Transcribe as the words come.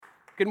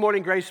Good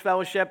morning, Grace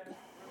Fellowship.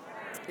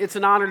 It's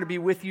an honor to be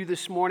with you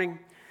this morning.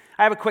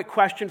 I have a quick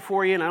question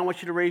for you, and I don't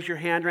want you to raise your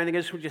hand or anything. I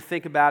just want you to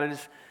think about it.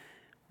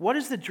 What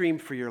is the dream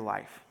for your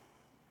life?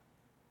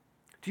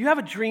 Do you have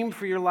a dream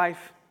for your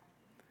life?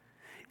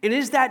 And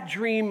is that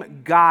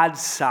dream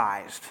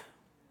God-sized?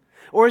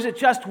 Or is it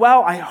just,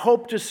 well, I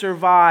hope to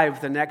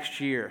survive the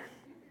next year?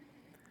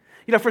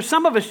 You know, for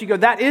some of us, you go,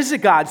 that is a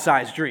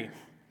God-sized dream.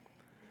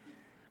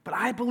 But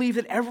I believe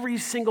that every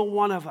single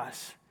one of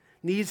us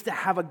needs to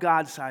have a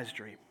God-sized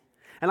dream.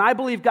 And I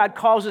believe God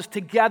calls us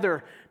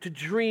together to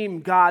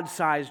dream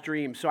God-sized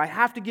dreams. So I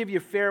have to give you a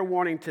fair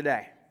warning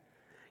today.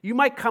 You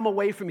might come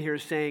away from here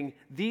saying,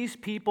 these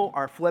people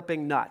are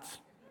flipping nuts.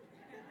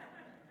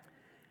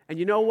 And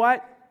you know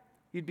what?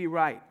 You'd be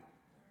right.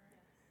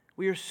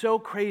 We are so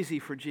crazy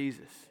for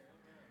Jesus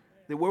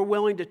that we're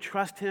willing to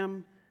trust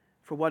Him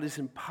for what is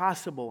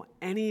impossible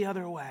any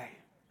other way.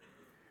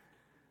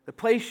 The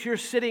place you're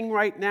sitting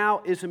right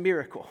now is a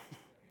miracle.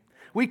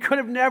 We could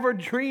have never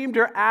dreamed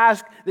or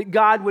asked that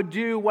God would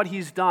do what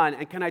He's done.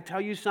 And can I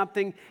tell you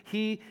something?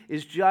 He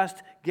is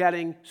just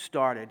getting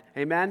started.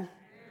 Amen?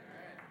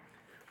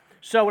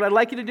 So what I'd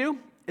like you to do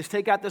is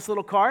take out this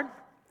little card.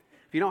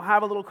 If you don't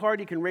have a little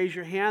card, you can raise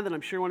your hand, and I'm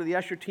sure one of the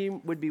usher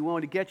team would be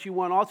willing to get you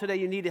one. All today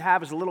you need to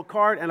have is a little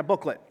card and a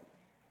booklet.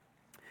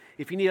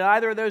 If you need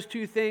either of those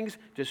two things,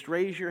 just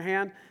raise your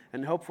hand,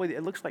 and hopefully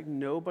it looks like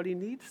nobody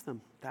needs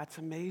them. That's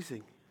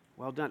amazing.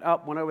 Well done. Oh,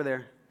 one over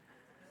there.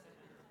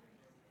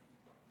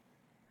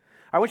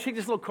 I want you to take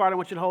this little card. I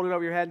want you to hold it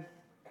over your head.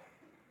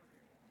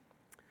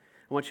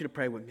 I want you to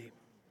pray with me.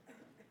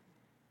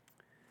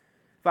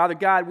 Father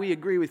God, we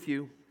agree with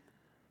you.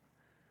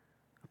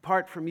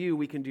 Apart from you,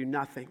 we can do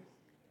nothing.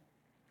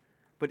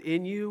 But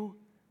in you,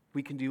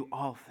 we can do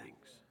all things.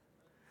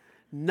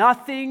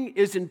 Nothing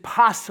is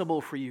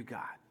impossible for you,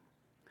 God.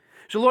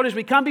 So, Lord, as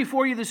we come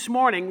before you this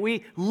morning,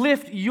 we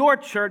lift your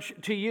church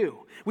to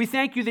you. We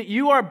thank you that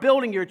you are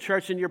building your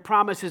church, and your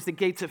promise is the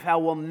gates of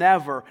hell will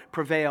never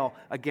prevail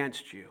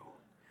against you.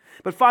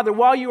 But Father,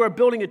 while you are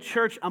building a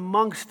church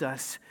amongst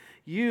us,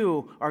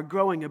 you are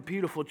growing a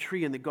beautiful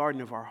tree in the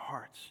garden of our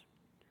hearts.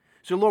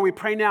 So Lord, we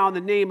pray now in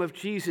the name of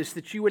Jesus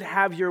that you would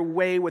have your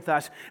way with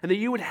us and that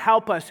you would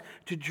help us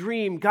to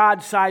dream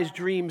God-sized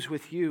dreams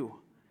with you.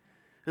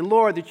 And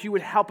Lord, that you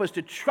would help us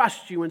to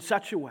trust you in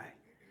such a way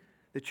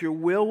that your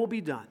will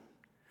be done,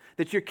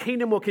 that your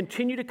kingdom will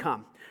continue to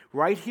come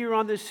right here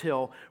on this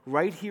hill,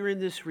 right here in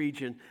this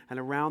region, and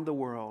around the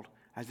world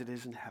as it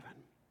is in heaven.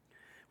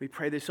 We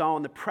pray this all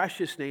in the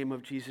precious name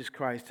of Jesus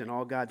Christ, and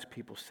all God's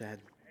people said,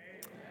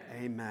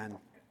 Amen.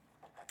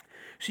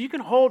 So you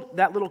can hold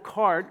that little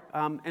card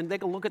and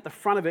take a look at the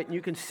front of it, and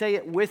you can say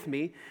it with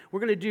me. We're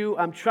going to do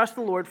trust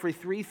the Lord for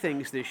three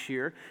things this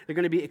year. They're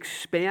going to be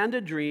expand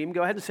a dream.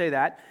 Go ahead and say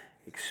that.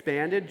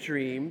 Expand a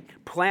dream.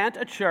 Plant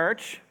a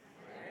church.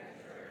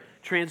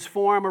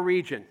 Transform a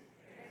region.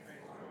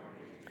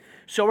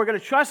 So we're going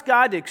to trust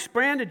God to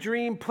expand a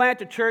dream,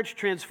 plant a church,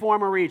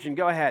 transform a region.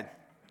 Go ahead.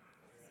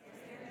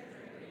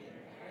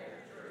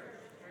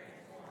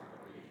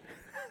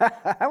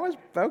 That was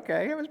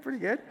okay. That was pretty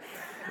good.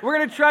 We're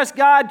going to trust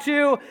God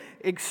to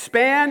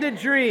expand a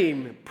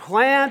dream,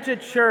 plant a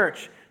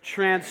church,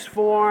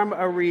 transform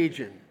a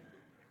region.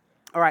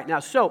 All right,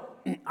 now, so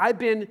I've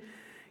been,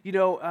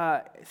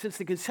 since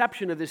the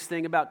conception of this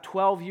thing about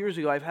 12 years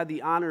ago, I've had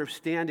the honor of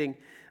standing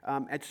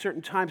at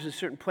certain times in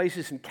certain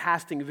places and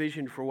casting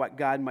vision for what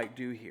God might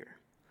do here.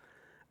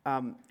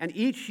 And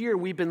each year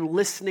we've been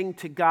listening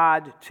to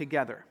God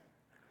together.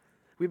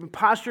 We've been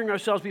posturing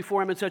ourselves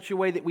before Him in such a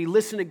way that we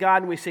listen to God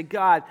and we say,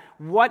 God,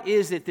 what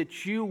is it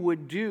that you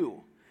would do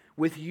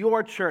with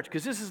your church?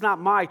 Because this is not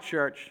my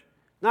church,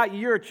 not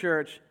your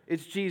church,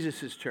 it's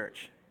Jesus'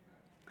 church.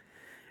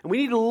 And we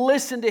need to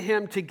listen to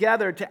Him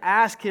together to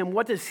ask Him,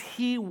 what does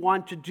He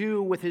want to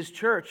do with His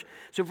church?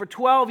 So for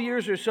 12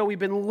 years or so, we've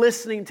been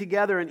listening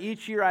together, and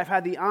each year I've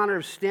had the honor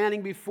of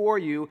standing before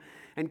you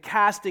and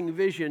casting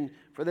vision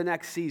for the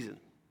next season.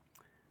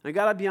 And I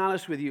got to be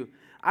honest with you,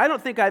 I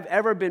don't think I've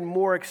ever been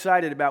more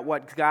excited about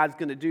what God's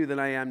going to do than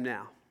I am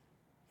now.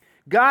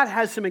 God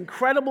has some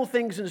incredible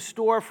things in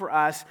store for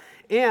us,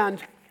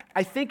 and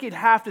I think you'd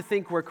have to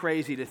think we're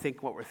crazy to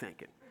think what we're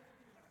thinking.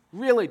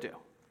 Really do.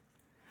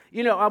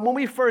 You know, when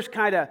we first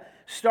kind of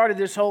started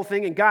this whole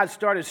thing and God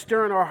started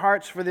stirring our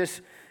hearts for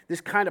this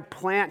kind of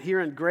plant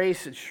here in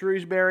Grace at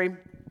Shrewsbury,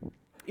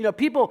 you know,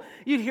 people,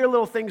 you'd hear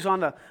little things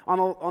on the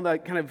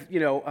kind of,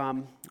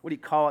 what do you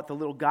call it, the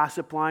little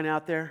gossip line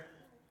out there?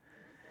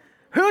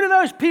 Who do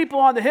those people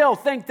on the hill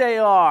think they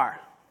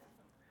are?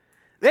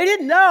 They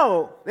didn't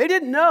know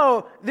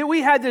that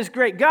we had this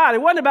great God.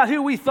 It wasn't about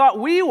who we thought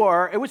we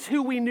were. It was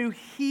who we knew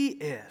He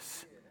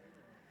is.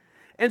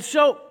 And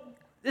so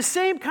the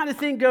same kind of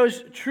thing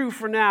goes true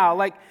for now.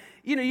 Like,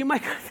 you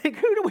might think,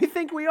 who do we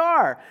think we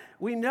are?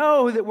 We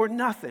know that we're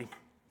nothing.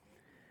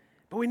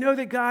 But we know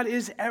that God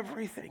is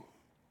everything.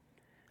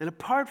 And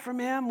apart from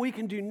Him, we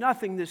can do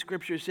nothing, the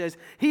Scripture says.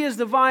 He is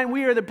the vine,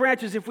 we are the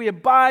branches. If we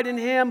abide in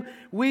Him,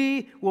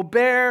 we will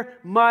bear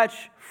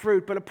much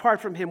fruit. But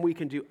apart from Him, we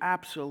can do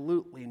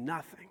absolutely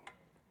nothing.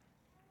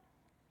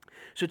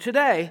 So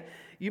today,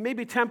 you may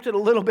be tempted a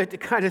little bit to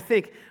kind of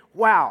think,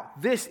 wow,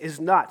 this is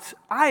nuts.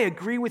 I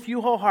agree with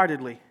you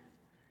wholeheartedly.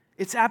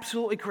 It's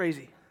absolutely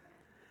crazy.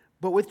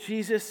 But with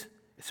Jesus,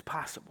 it's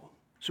possible.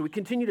 So we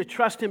continue to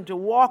trust him, to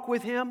walk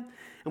with him,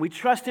 and we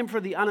trust him for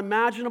the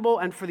unimaginable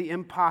and for the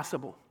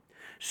impossible.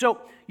 So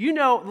you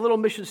know the little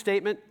mission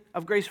statement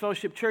of Grace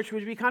Fellowship Church.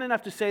 Would you be kind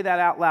enough to say that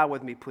out loud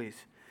with me, please?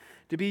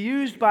 To be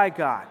used by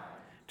God,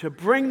 to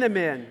bring them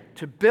in,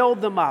 to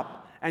build them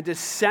up, and to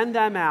send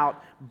them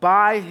out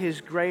by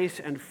his grace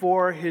and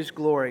for his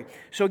glory.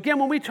 So again,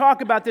 when we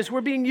talk about this,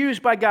 we're being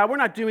used by God. We're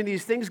not doing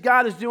these things.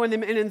 God is doing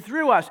them in and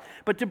through us.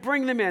 But to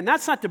bring them in,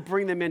 that's not to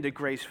bring them into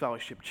Grace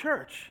Fellowship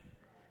Church.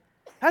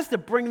 That's to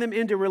bring them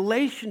into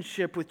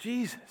relationship with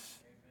Jesus.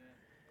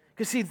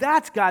 Because see,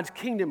 that's God's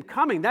kingdom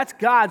coming. That's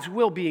God's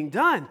will being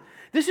done.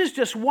 This is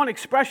just one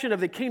expression of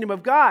the kingdom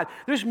of God.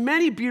 There's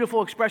many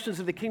beautiful expressions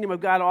of the kingdom of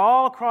God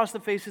all across the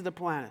face of the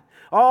planet,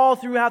 all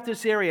throughout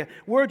this area.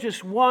 We're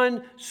just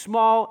one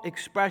small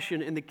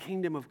expression in the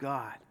kingdom of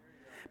God.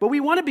 But we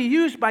want to be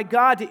used by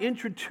God to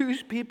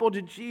introduce people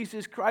to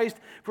Jesus Christ,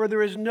 for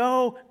there is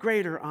no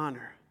greater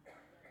honor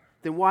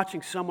than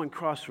watching someone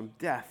cross from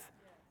death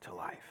to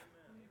life.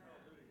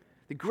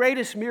 The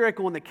greatest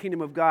miracle in the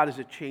kingdom of God is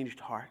a changed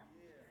heart.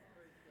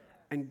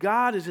 And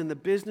God is in the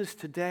business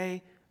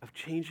today of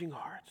changing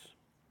hearts.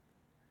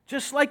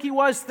 Just like he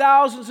was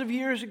thousands of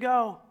years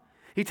ago.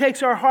 He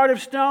takes our heart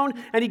of stone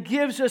and he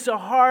gives us a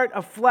heart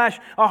of flesh,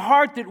 a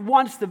heart that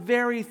wants the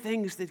very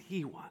things that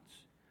he wants.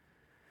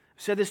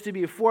 I've said this to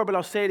you before, but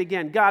I'll say it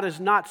again. God is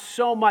not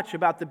so much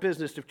about the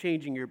business of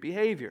changing your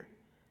behavior.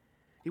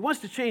 He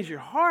wants to change your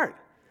heart.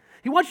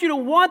 He wants you to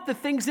want the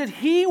things that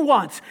he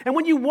wants. And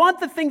when you want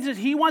the things that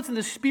he wants and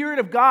the Spirit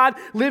of God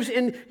lives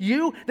in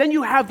you, then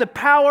you have the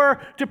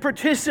power to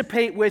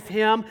participate with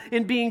him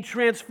in being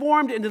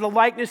transformed into the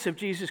likeness of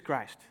Jesus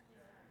Christ.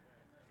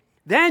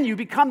 Then you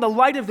become the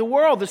light of the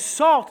world, the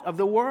salt of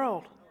the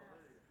world.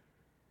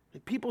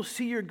 And people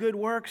see your good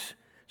works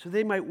so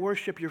they might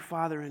worship your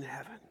Father in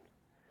heaven.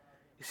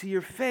 You see,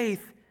 your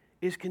faith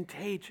is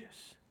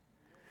contagious.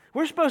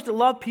 We're supposed to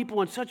love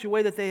people in such a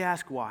way that they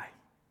ask why.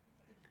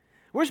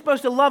 We're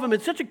supposed to love them in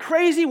such a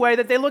crazy way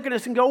that they look at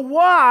us and go,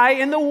 why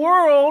in the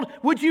world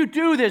would you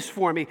do this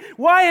for me?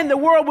 Why in the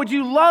world would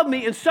you love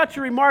me in such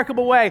a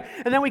remarkable way?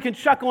 And then we can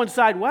chuckle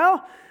inside,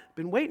 well, I've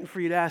been waiting for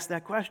you to ask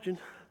that question.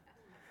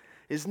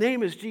 His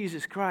name is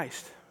Jesus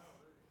Christ.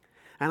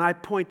 And I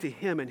point to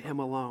him and him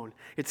alone.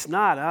 It's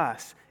not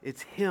us,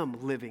 it's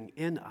him living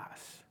in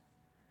us.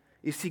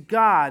 You see,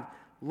 God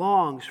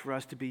longs for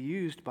us to be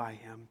used by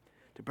him,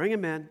 to bring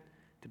him in,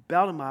 to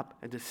build him up,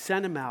 and to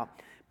send him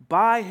out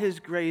by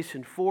his grace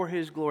and for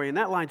his glory. And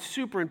that line's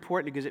super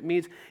important because it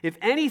means if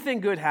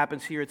anything good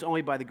happens here, it's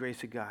only by the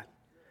grace of God.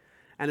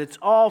 And it's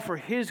all for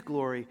his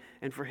glory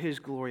and for his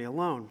glory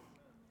alone.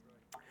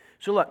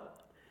 So look,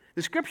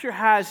 the scripture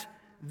has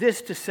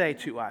this to say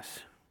to us,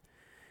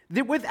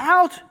 that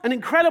without an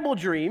incredible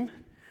dream,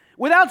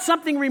 without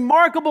something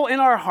remarkable in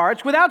our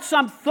hearts, without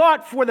some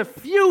thought for the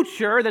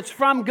future that's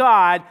from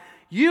God,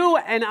 you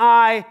and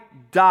I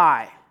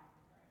die.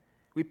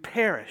 We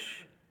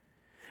perish.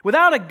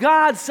 Without a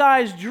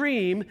God-sized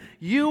dream,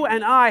 you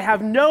and I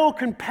have no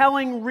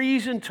compelling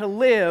reason to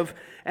live,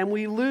 and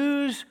we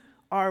lose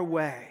our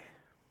way.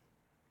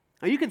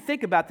 Now, you can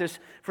think about this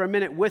for a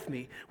minute with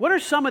me. What are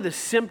some of the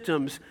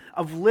symptoms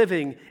of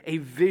living a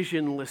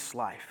visionless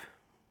life?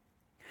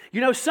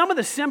 You know, some of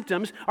the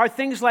symptoms are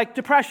things like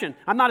depression.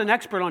 I'm not an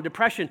expert on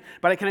depression,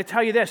 but can I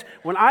tell you this?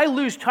 When I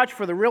lose touch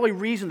for the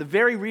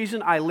very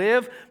reason I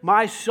live,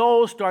 my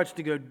soul starts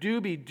to go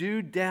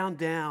doobie-doo, down,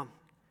 down.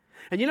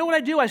 And you know what I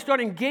do? I start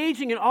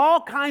engaging in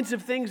all kinds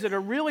of things that are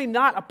really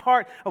not a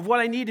part of what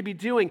I need to be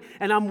doing.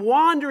 And I'm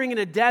wandering in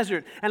a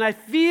desert, and I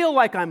feel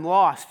like I'm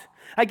lost.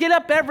 I get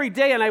up every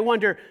day, and I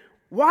wonder,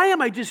 why am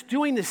I just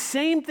doing the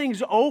same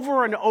things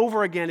over and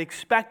over again,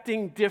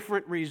 expecting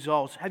different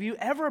results? Have you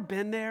ever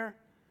been there?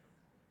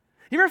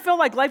 You ever felt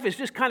like life is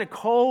just kind of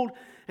cold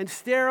and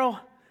sterile,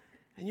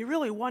 and you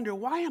really wonder,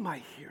 why am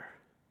I here?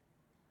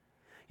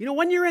 You know,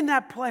 when you're in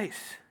that place,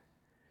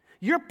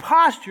 you're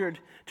postured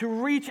to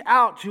reach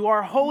out to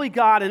our holy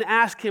God and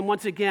ask him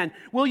once again,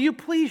 will you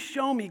please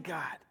show me,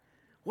 God,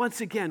 once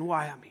again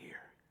why I'm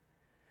here?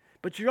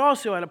 But you're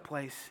also at a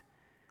place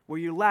where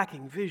you're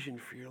lacking vision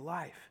for your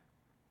life.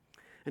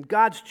 And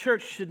God's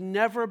church should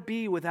never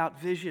be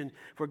without vision,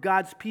 for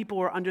God's people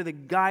are under the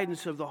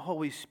guidance of the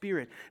Holy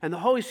Spirit. And the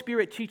Holy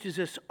Spirit teaches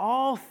us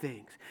all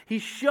things. He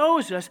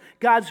shows us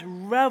God's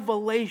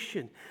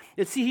revelation.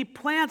 And see, he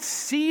plants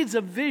seeds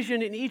of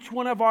vision in each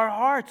one of our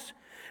hearts.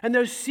 And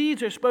those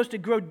seeds are supposed to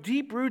grow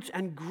deep roots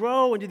and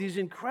grow into these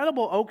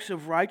incredible oaks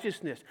of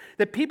righteousness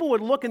that people would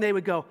look and they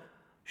would go,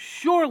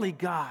 surely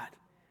God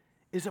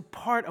is a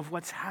part of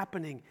what's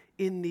happening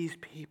in these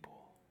people.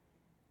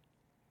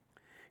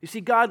 You see,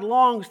 God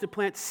longs to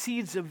plant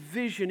seeds of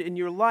vision in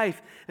your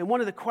life. And one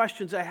of the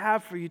questions I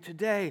have for you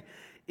today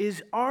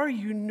is, are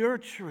you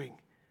nurturing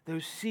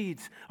those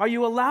seeds? Are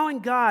you allowing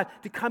God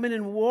to come in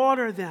and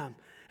water them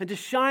and to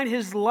shine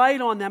His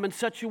light on them in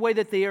such a way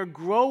that they are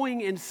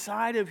growing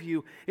inside of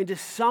you into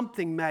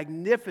something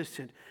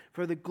magnificent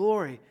for the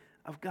glory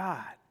of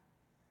God.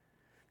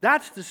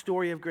 That's the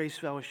story of Grace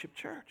Fellowship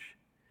Church.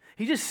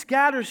 He just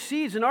scatters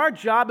seeds, and our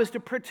job is to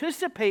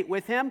participate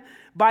with Him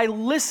by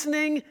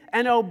listening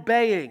and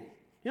obeying.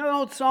 You know the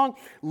old song,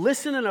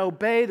 listen and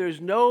obey,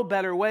 there's no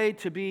better way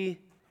to be.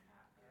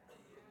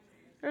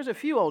 There's a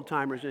few old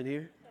timers in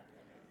here.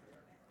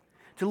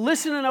 To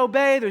listen and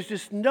obey, there's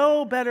just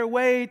no better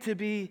way to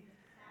be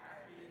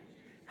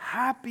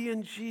happy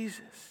in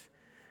Jesus.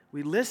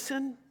 We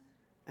listen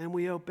and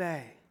we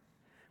obey.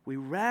 We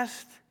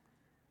rest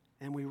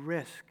and we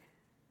risk.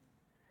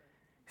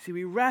 See,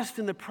 we rest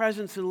in the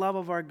presence and love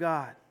of our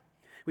God.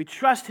 We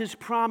trust His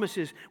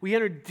promises. We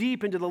enter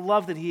deep into the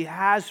love that He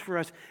has for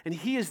us. And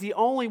He is the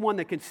only one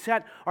that can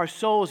set our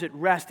souls at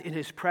rest in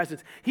His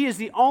presence. He is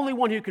the only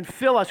one who can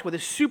fill us with a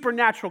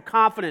supernatural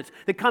confidence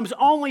that comes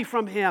only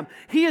from Him.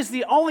 He is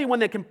the only one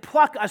that can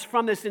pluck us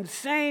from this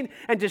insane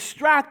and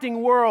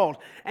distracting world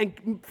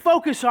and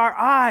focus our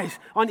eyes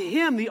on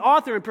Him, the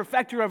author and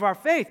perfecter of our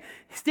faith.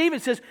 Stephen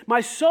says, my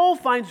soul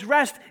finds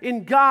rest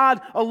in God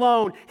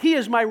alone. He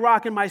is my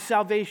rock and my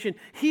salvation.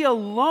 He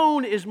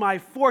alone is my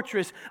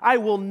fortress. I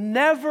will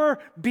never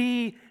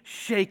be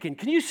shaken.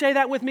 Can you say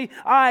that with me?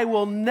 I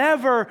will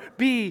never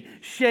be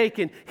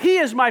shaken. He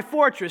is my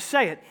fortress.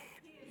 Say it.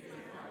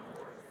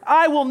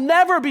 I will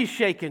never be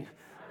shaken.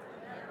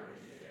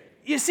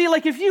 You see,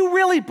 like if you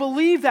really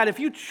believe that, if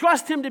you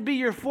trust Him to be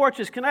your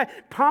fortress, can I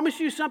promise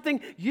you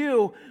something?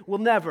 You will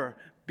never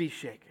be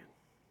shaken.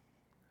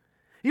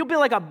 You'll be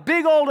like a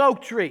big old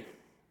oak tree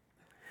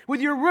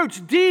with your roots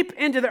deep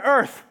into the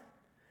earth.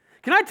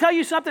 Can I tell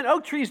you something?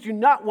 Oak trees do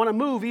not want to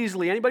move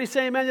easily. Anybody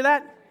say amen to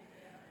that?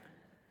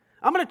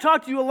 I'm going to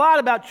talk to you a lot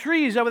about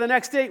trees over the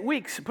next 8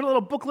 weeks. Put a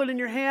little booklet in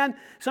your hand,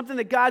 something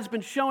that God's been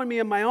showing me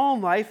in my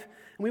own life,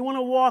 and we want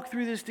to walk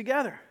through this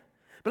together.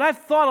 But I've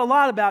thought a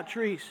lot about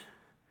trees.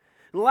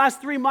 In the last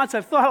 3 months,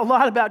 I've thought a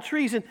lot about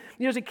trees, and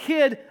as a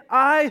kid,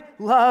 I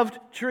loved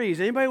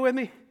trees. Anybody with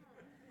me?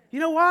 You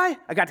know why?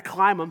 I got to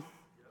climb them.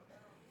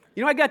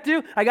 You know what I got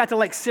to do? I got to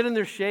like sit in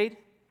their shade.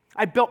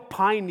 I built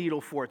pine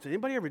needle forts.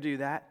 Anybody ever do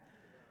that?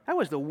 That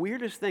was the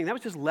weirdest thing. That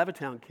was just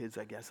Levittown kids,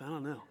 I guess. I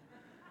don't know.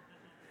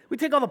 We'd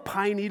take all the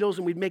pine needles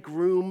and we'd make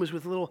rooms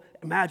with little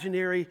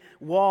imaginary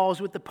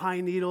walls with the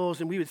pine needles,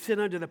 and we would sit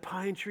under the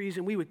pine trees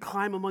and we would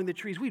climb among the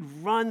trees. We'd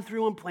run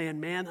through them playing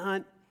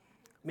Manhunt.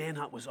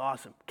 Manhunt was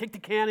awesome. Kick the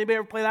can. Anybody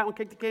ever play that one,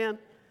 Kick the Can?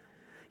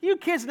 You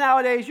kids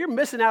nowadays, you're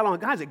missing out on all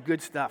kinds of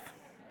good stuff.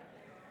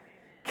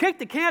 Kick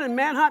the can and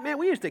Manhunt, man,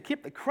 we used to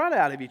kick the crud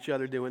out of each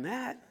other doing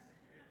that.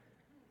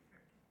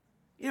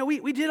 You know,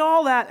 we did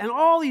all that, and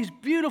all these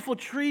beautiful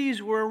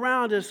trees were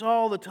around us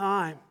all the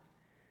time.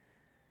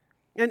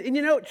 And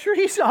you know,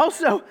 trees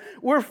also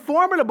were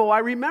formidable. I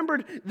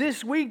remembered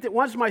this week that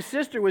once my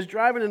sister was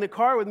driving in the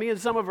car with me and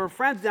some of her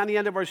friends down the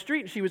end of our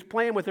street, and she was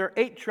playing with her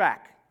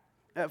 8-track.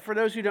 For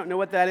those who don't know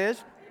what that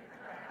is,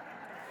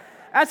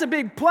 that's a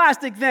big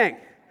plastic thing.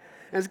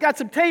 And it's got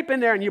some tape in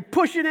there, and you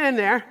push it in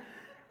there,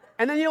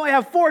 and then you only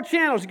have 4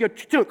 channels. You go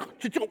cha-chunk,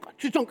 cha-chunk,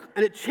 cha-chunk,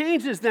 and it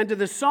changes then to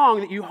the song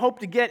that you hope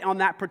to get on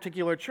that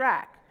particular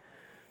track.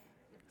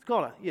 It's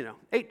called a,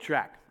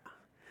 8-track.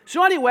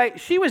 So anyway,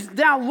 she was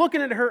down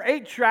looking at her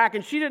 8-track,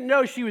 and she didn't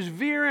know she was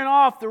veering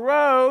off the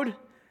road,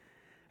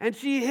 and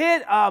she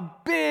hit a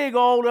big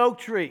old oak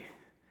tree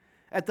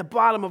at the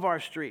bottom of our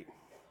street.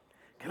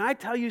 Can I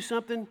tell you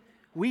something?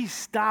 We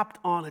stopped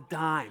on a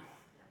dime.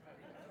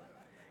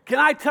 Can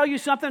I tell you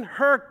something?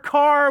 Her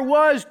car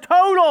was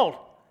totaled.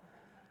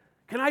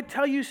 Can I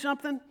tell you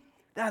something?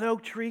 That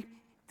oak tree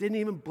didn't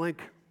even blink.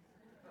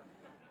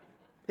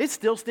 It's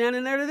still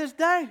standing there to this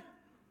day.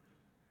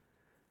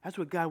 That's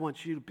what God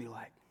wants you to be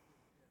like.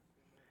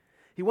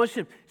 He wants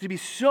you to be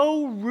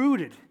so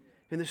rooted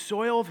in the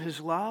soil of His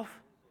love.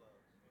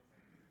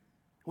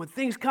 When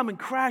things come and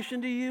crash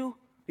into you,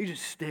 you're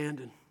just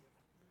standing.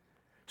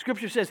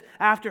 Scripture says,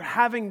 after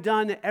having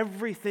done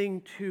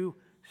everything to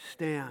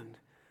stand,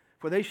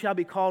 for they shall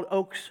be called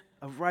oaks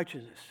of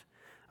righteousness,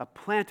 a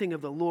planting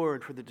of the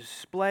Lord for the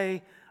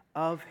display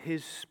of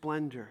His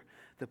splendor.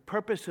 The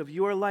purpose of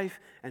your life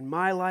and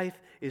my life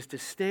is to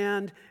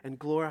stand and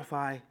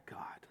glorify God.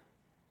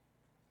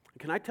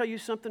 Can I tell you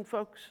something,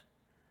 folks?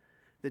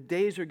 The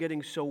days are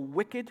getting so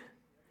wicked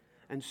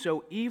and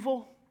so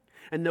evil,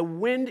 and the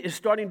wind is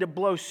starting to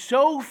blow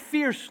so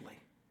fiercely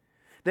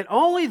that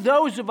only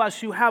those of us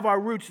who have our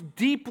roots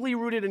deeply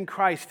rooted in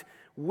Christ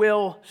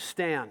will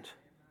stand.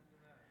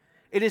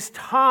 It is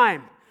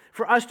time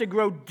for us to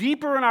grow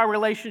deeper in our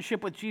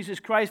relationship with Jesus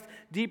Christ,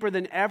 deeper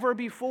than ever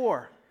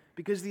before,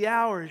 because the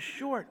hour is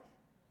short.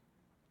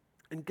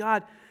 And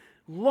God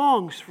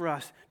longs for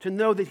us to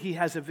know that He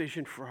has a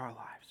vision for our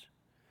lives.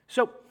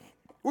 So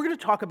we're going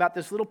to talk about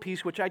this little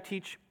piece which I've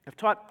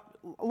taught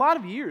a lot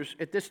of years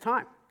at this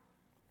time.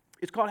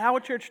 It's called How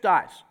a Church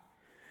Dies.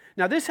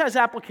 Now, this has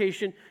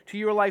application to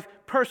your life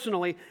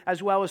personally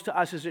as well as to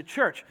us as a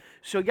church.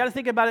 So you got to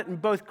think about it in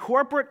both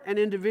corporate and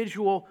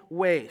individual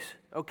ways,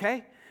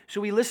 okay?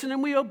 So we listen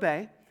and we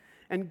obey.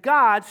 and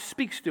God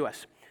speaks to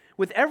us.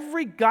 With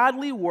every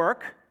godly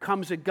work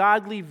comes a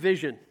godly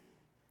vision.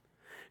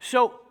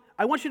 So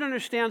I want you to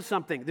understand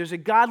something. There's a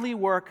godly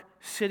work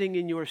sitting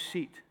in your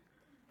seat.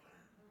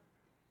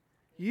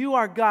 You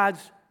are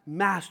God's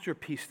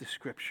masterpiece, the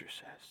Scripture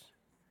says.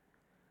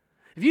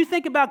 If you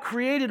think about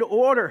created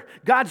order,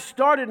 God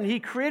started and He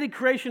created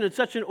creation in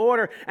such an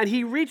order, and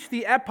He reached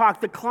the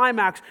epoch, the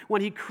climax,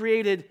 when He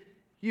created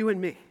you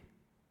and me.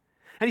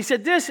 And He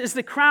said, this is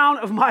the crown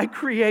of my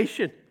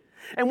creation.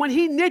 And when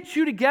He knit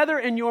you together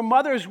in your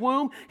mother's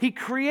womb, He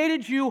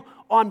created you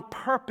on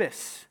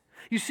purpose.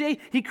 You see,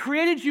 He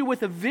created you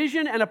with a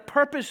vision and a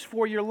purpose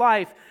for your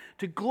life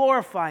to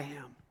glorify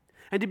Him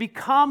and to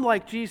become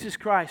like Jesus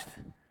Christ.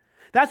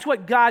 That's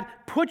what God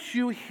put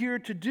you here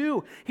to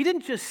do. He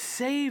didn't just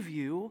save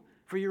you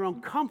for your own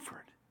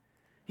comfort.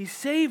 He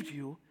saved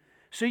you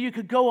so you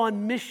could go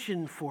on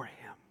mission for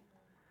Him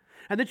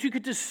and that you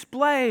could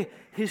display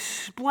His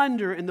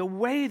splendor in the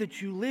way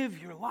that you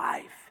live your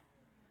life.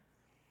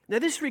 Now,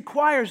 this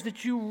requires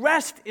that you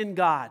rest in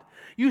God.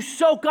 You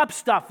soak up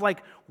stuff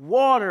like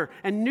water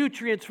and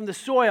nutrients from the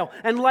soil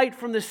and light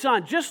from the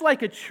sun. Just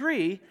like a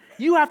tree,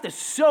 you have to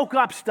soak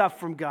up stuff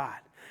from God.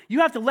 You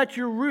have to let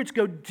your roots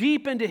go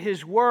deep into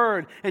His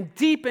Word and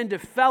deep into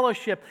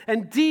fellowship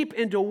and deep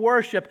into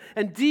worship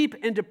and deep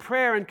into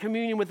prayer and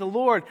communion with the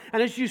Lord.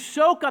 And as you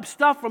soak up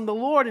stuff from the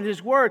Lord and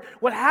His Word,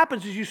 what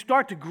happens is you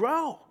start to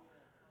grow.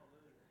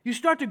 You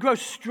start to grow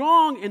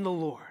strong in the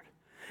Lord.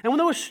 And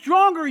the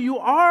stronger you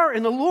are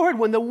in the Lord,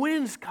 when the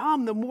winds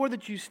come, the more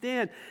that you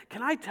stand.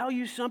 Can I tell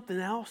you something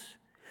else?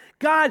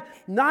 God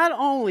not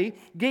only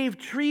gave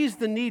trees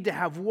the need to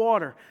have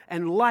water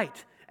and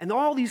light and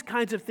all these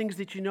kinds of things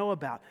that you know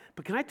about,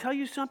 but can I tell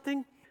you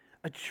something?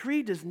 A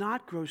tree does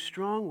not grow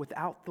strong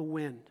without the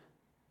wind.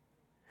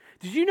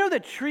 Did you know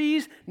that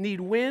trees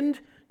need wind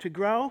to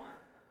grow?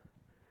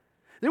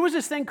 There was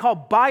this thing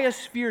called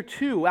Biosphere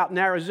 2 out in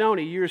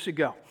Arizona years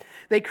ago.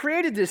 They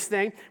created this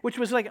thing, which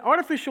was like an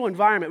artificial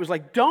environment. It was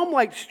like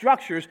dome-like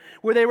structures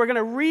where they were going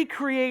to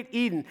recreate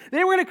Eden.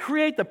 They were going to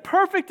create the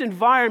perfect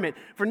environment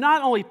for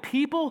not only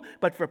people,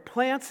 but for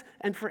plants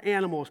and for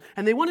animals.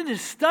 And they wanted to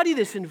study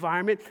this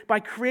environment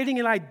by creating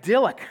an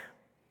idyllic.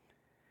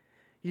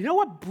 You know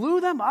what blew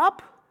them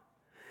up?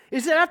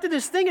 Is that after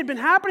this thing had been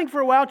happening for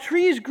a while,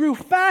 trees grew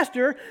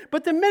faster,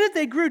 but the minute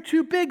they grew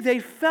too big, they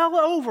fell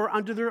over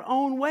under their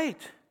own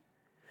weight.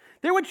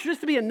 There would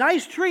just be a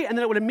nice tree, and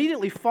then it would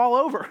immediately fall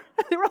over.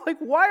 They were like,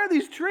 why are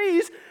these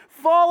trees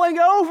falling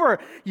over?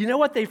 You know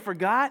what they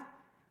forgot?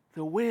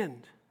 The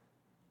wind.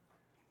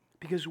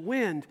 Because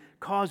wind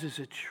causes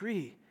a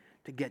tree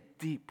to get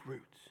deep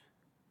roots.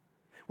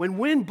 When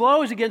wind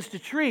blows against a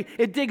tree,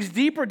 it digs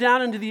deeper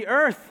down into the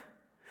earth.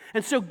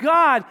 And so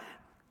God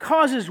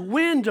causes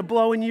wind to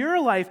blow in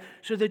your life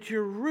so that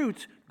your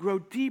roots grow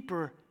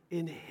deeper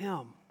in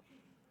Him.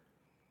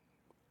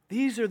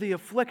 These are the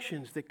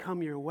afflictions that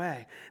come your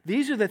way.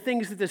 These are the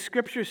things that the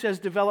Scripture says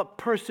develop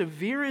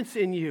perseverance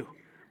in you.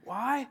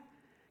 Why?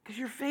 Because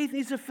your faith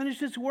needs to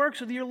finish its work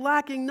so that you're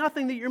lacking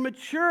nothing, that you're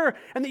mature,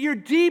 and that you're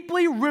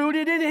deeply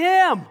rooted in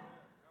Him.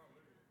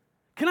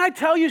 Can I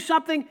tell you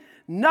something?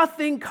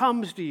 Nothing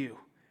comes to you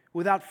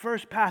without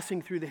first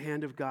passing through the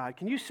hand of God.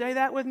 Can you say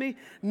that with me?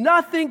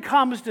 Nothing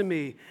comes to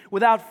me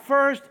without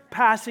first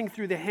passing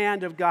through the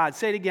hand of God.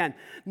 Say it again.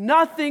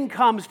 Nothing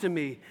comes to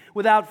me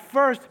without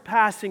first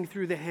passing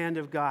through the hand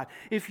of God.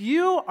 If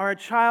you are a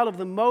child of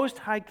the Most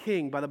High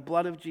King by the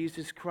blood of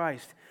Jesus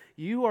Christ,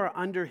 you are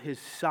under His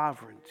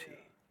sovereignty.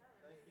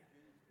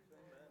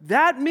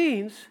 That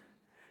means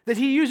that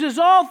He uses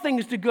all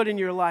things to good in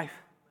your life.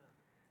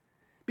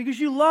 Because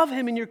you love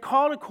Him and you're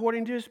called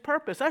according to His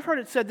purpose. I've heard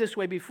it said this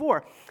way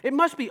before. It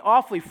must be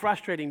awfully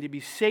frustrating to be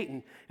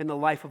Satan in the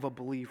life of a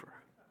believer.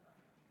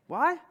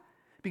 Why?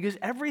 Because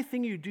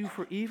everything you do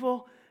for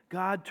evil,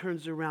 God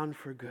turns around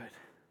for good.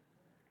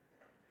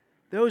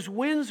 Those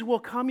winds will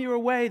come your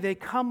way. They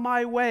come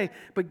my way.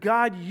 But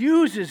God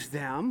uses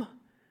them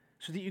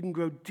so that you can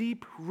grow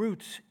deep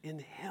roots in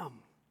Him.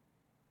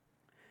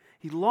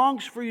 He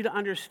longs for you to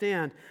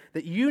understand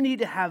that you need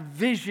to have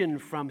vision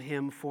from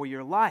Him for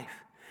your life.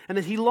 And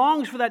that He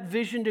longs for that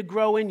vision to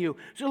grow in you.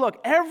 So look,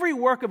 every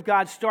work of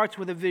God starts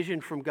with a vision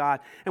from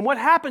God. And what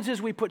happens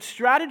is we put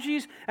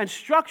strategies and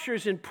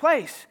structures in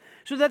place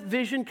so that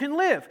vision can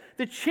live.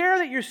 The chair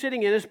that you're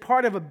sitting in is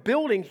part of a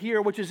building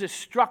here, which is a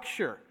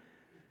structure.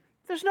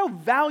 There's no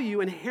value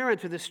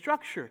inherent to the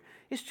structure.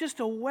 It's just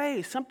a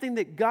way, something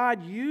that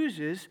God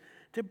uses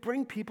to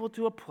bring people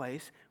to a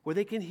place where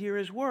they can hear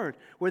His word,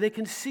 where they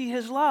can see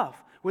His love,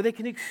 where they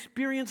can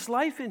experience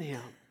life in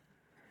Him.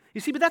 You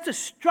see, but that's a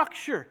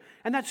structure,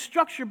 and that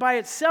structure by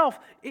itself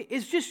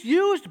is just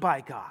used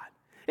by God.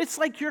 It's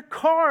like your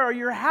car or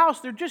your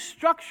house. They're just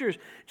structures.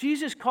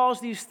 Jesus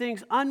calls these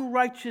things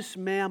unrighteous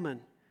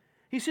mammon.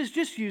 He says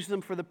just use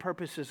them for the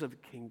purposes of the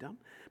kingdom,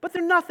 but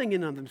they're nothing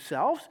in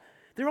themselves.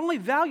 Their only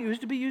value is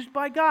to be used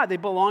by God. They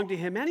belong to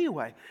Him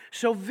anyway.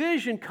 So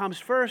vision comes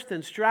first,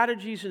 then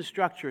strategies and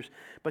structures.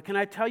 But can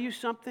I tell you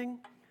something?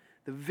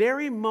 The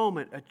very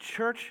moment a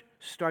church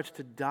starts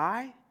to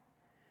die,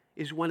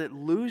 is when it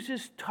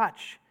loses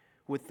touch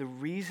with the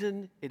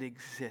reason it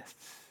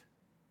exists.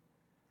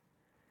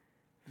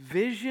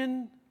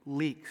 Vision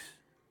leaks.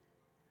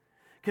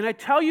 Can I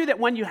tell you that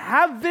when you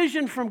have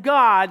vision from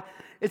God,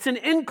 it's an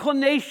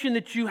inclination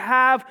that you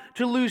have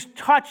to lose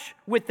touch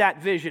with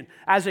that vision.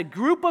 As a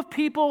group of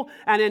people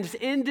and as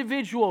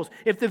individuals,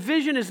 if the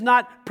vision is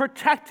not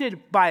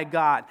protected by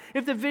God,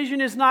 if the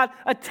vision is not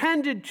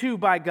attended to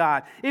by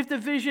God, if the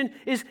vision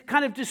is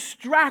kind of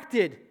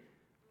distracted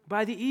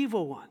by the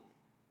evil one,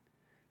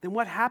 then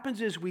what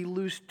happens is we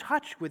lose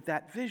touch with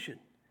that vision.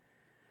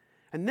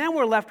 And then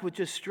we're left with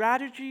just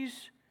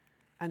strategies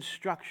and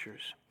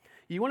structures.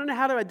 You want to know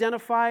how to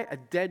identify a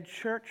dead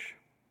church?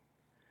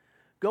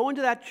 Go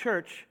into that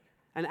church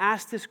and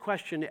ask this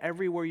question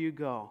everywhere you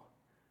go.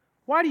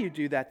 Why do you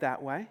do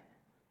that way?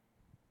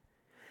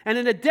 And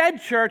in a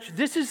dead church,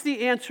 this is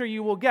the answer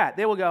you will get.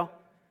 They will go,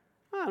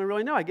 I don't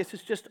really know. I guess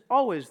it's just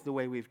always the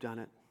way we've done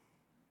it.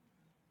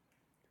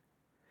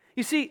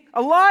 You see,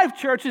 alive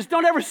churches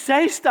don't ever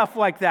say stuff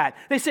like that.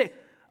 They say,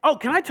 oh,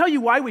 can I tell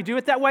you why we do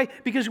it that way?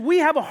 Because we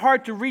have a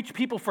heart to reach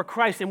people for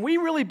Christ, and we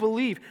really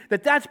believe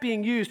that that's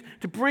being used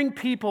to bring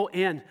people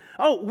in.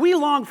 Oh, we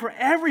long for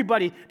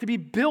everybody to be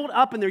built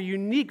up in their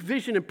unique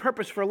vision and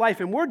purpose for life,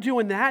 and we're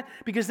doing that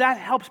because that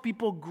helps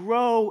people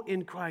grow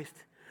in Christ.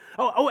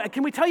 Oh,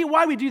 can we tell you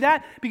why we do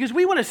that? Because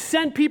we want to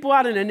send people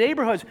out into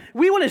neighborhoods.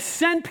 We want to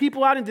send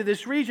people out into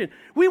this region.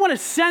 We want to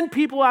send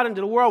people out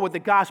into the world with the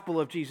gospel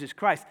of Jesus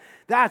Christ.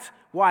 That's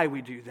why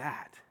we do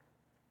that.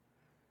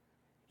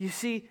 You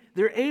see,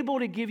 they're able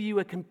to give you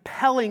a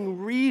compelling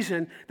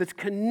reason that's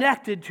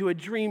connected to a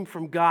dream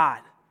from God.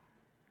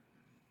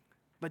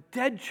 But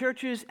dead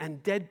churches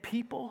and dead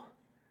people,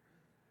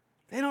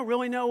 they don't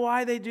really know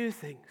why they do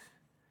things.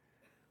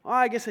 Well,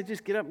 I guess I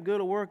just get up and go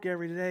to work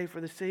every day for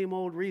the same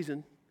old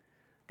reason.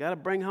 Got to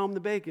bring home the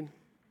bacon.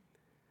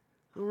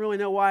 I don't really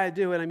know why I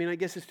do it. I mean, I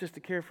guess it's just to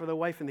care for the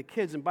wife and the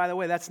kids. And by the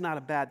way, that's not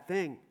a bad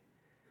thing.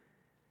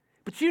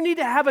 But you need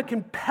to have a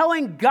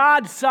compelling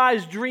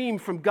God-sized dream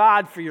from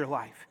God for your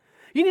life.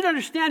 You need to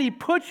understand He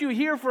put you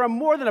here for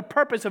more than a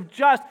purpose of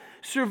just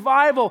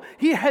survival.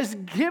 He has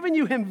given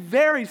you His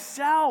very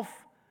self.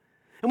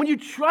 And when you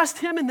trust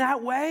Him in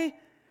that way,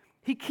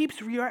 He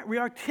keeps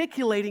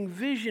re-articulating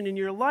vision in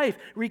your life,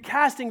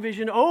 recasting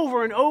vision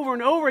over and over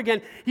and over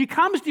again. He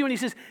comes to you and He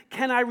says,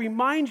 can I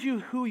remind you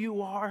who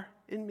you are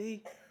in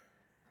me?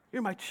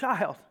 You're my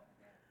child,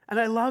 and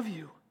I love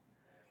you.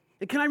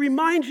 And can I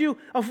remind you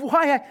of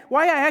why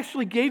I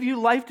actually gave you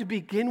life to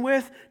begin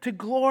with, to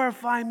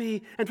glorify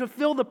me and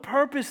fulfill the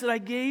purpose that I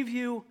gave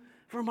you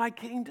for my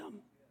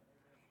kingdom?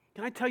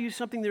 Can I tell you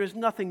something? There is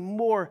nothing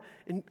more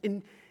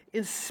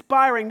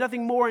inspiring,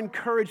 nothing more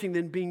encouraging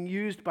than being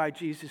used by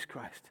Jesus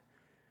Christ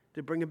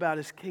to bring about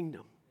His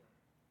kingdom.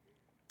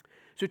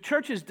 So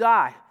churches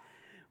die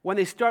when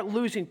they start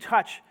losing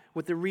touch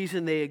with the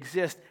reason they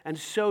exist, and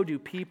so do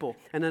people.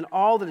 And then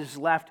all that is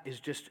left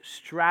is just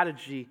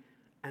strategy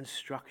and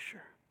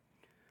structure.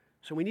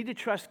 So we need to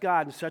trust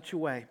God in such a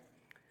way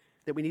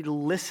that we need to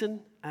listen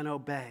and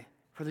obey,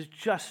 for there's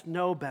just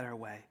no better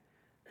way.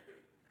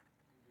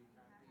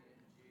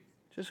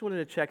 Just wanted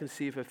to check and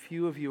see if a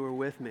few of you are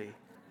with me.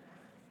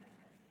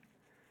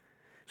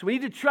 So we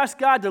need to trust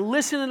God to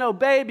listen and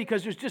obey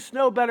because there's just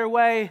no better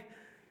way.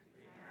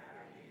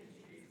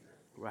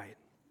 Right.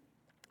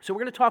 So we're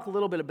going to talk a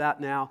little bit about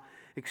now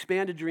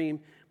expand a dream,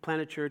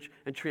 plant a church,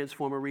 and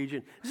transform a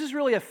region. This is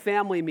really a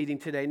family meeting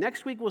today.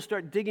 Next week we'll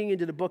start digging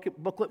into the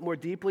booklet more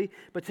deeply,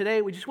 but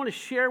today we just want to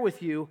share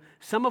with you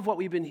some of what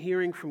we've been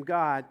hearing from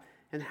God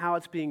and how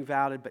it's being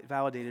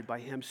validated by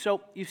Him.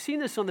 So you've seen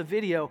this on the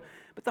video,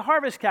 but the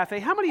Harvest Cafe,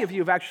 how many of you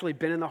have actually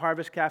been in the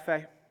Harvest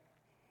Cafe?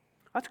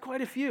 That's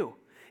quite a few.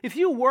 If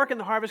you work in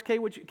the Harvest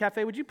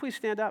Cafe, would you please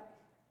stand up?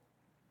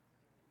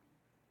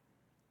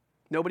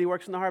 Nobody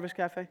works in the Harvest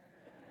Cafe?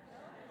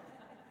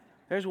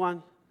 There's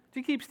one. Do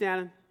you keep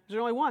standing? Is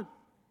there only one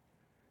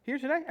here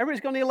today?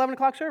 Everybody's going to the 11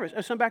 o'clock service. Oh,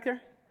 some back there?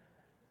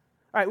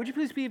 All right, would you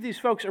please give these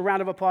folks a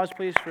round of applause,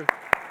 please?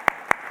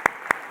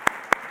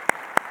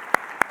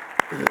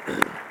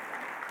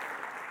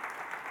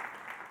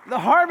 The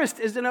Harvest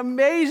is an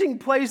amazing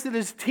place that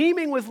is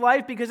teeming with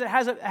life because it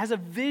has a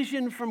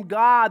vision from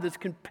God that's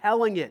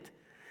compelling it.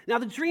 Now,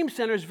 the Dream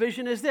Center's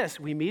vision is this.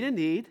 We meet a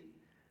need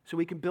so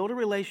we can build a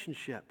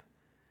relationship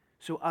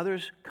so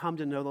others come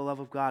to know the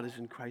love of God is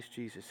in Christ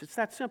Jesus. It's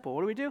that simple.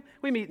 What do?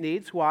 We meet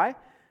needs. Why?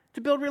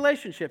 To build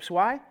relationships.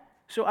 Why?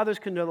 So others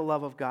can know the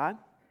love of God.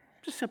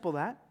 Just simple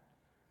that.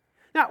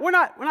 Now, we're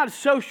not a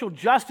social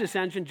justice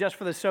engine just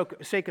for the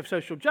sake of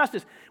social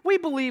justice. We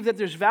believe that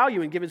there's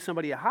value in giving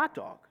somebody a hot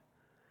dog.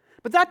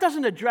 But that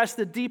doesn't address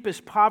the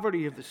deepest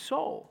poverty of the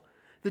soul.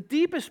 The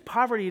deepest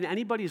poverty in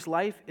anybody's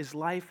life is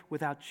life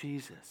without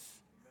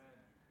Jesus.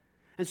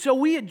 And so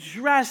we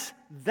address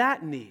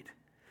that need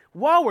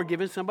while we're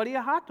giving somebody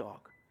a hot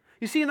dog.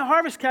 You see, in the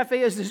Harvest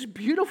Cafe is this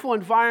beautiful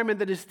environment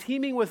that is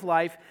teeming with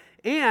life,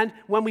 and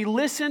when we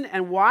listen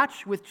and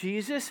watch with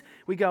Jesus,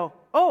 we go,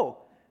 oh,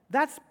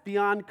 that's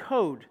beyond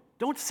code.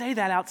 Don't say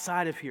that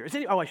outside of here.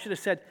 I should have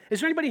said,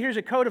 is there anybody here who's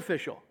a code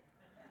official?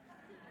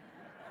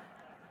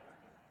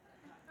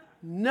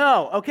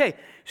 No. Okay,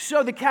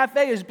 so the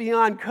cafe is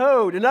beyond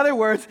code. In other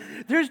words,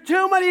 there's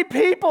too many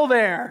people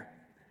there.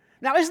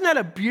 Now, isn't that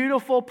a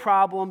beautiful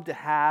problem to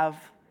have?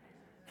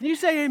 Can you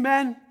say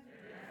amen?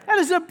 That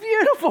is a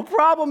beautiful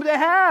problem to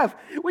have.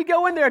 We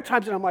go in there at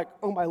times and I'm like,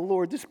 oh my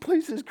Lord, this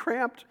place is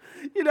cramped,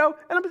 and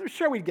I'm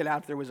sure we'd get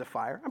out if there was a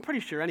fire. I'm pretty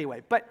sure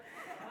anyway, but,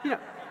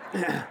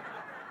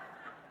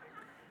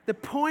 the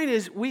point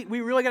is we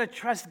really got to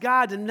trust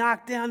God to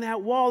knock down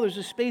that wall. There's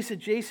a space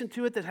adjacent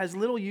to it that has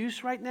little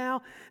use right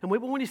now, and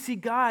what we want to see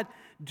God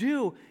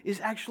do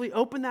is actually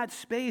open that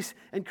space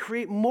and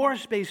create more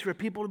space for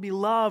people to be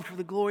loved for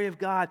the glory of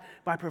God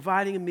by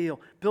providing a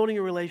meal, building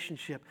a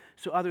relationship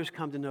so others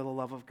come to know the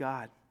love of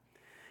God.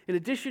 In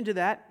addition to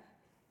that,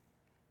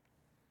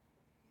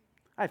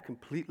 I've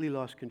completely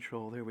lost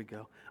control. There we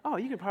go. Oh,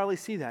 you can probably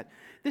see that.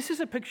 This is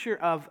a picture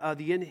of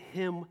the In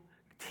Him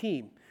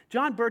team.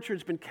 John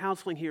Bertrand's been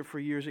counseling here for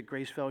years at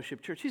Grace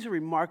Fellowship Church. He's a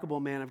remarkable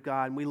man of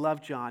God, and we love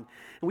John.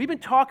 And we've been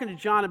talking to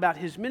John about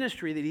his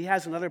ministry that he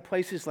has in other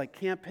places like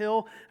Camp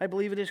Hill, I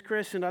believe it is,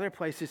 Chris, and other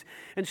places.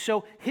 And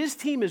so his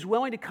team is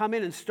willing to come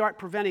in and start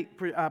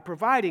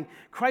providing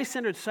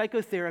Christ-centered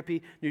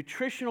psychotherapy,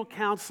 nutritional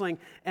counseling,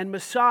 and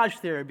massage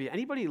therapy.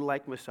 Anybody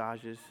like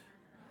massages?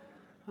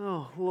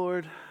 Oh,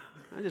 Lord,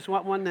 I just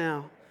want one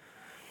now.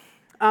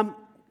 And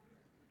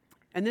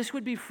this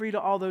would be free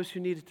to all those who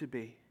need it to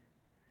be.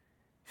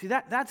 See,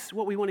 that's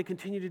what we want to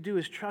continue to do,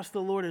 is trust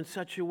the Lord in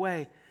such a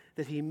way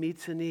that He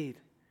meets a need.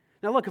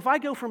 Now, look, if I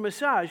go for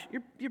massage,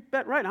 you're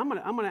bet right, I'm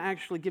gonna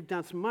actually give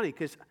down some money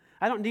because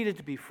I don't need it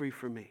to be free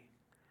for me.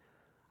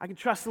 I can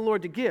trust the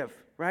Lord to give,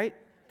 right,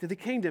 to the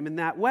kingdom in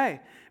that way.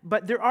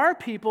 But there are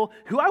people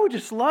who I would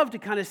just love to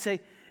kind of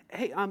say,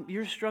 hey,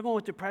 you're struggling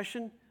with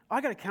depression? Oh,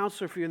 I got a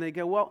counselor for you. And they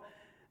go, well,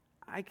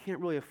 I can't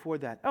really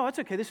afford that. Oh, that's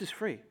okay, this is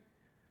free.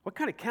 What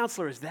kind of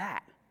counselor is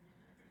that?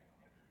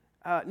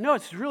 No,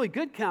 it's a really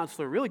good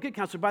counselor,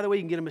 By the way,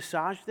 you can get a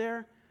massage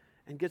there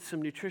and get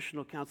some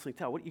nutritional counseling.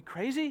 What, you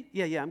crazy?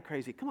 Yeah, I'm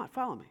crazy. Come on,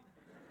 follow me.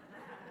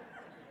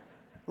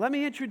 Let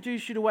me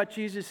introduce you to what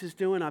Jesus is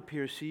doing up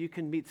here so you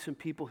can meet some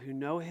people who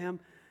know Him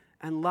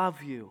and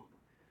love you.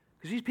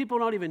 Because these people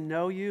don't even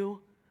know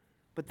you,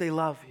 but they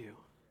love you.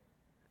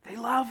 They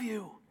love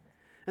you.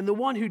 And the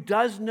one who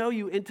does know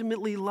you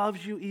intimately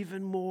loves you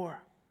even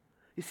more.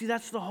 You see,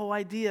 that's the whole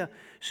idea.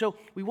 So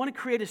we want to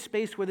create a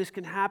space where this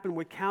can happen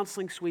with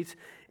counseling suites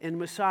and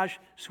massage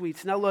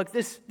suites. Now, look,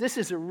 this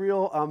is a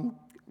real,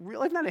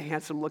 not a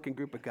handsome-looking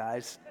group of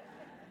guys.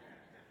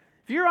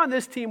 If you're on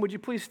this team, would you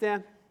please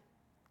stand?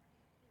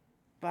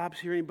 Bob's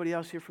here. Anybody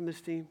else here from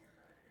this team?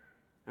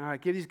 All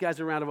right, give these guys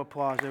a round of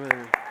applause over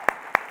there.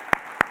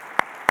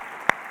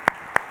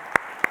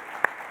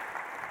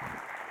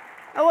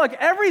 Now look,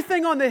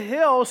 everything on the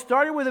hill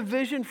started with a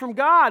vision from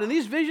God, and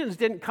these visions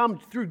didn't come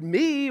through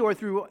me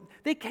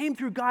they came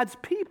through God's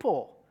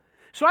people.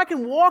 So I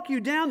can walk you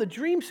down the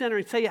Dream Center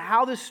and tell you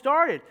how this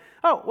started.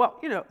 Oh, well,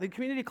 the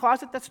community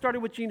closet, that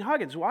started with Jean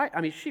Huggins. Why?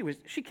 I mean,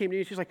 she came to me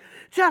and she's like,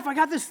 Jeff, I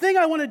got this thing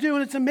I want to do,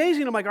 and it's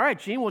amazing. I'm like, all right,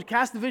 Jean, we'll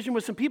cast the vision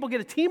with some people,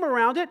 get a team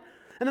around it.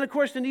 And then, of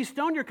course, Denise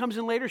Stonier comes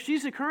in later.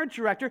 She's the current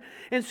director.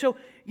 And so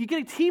you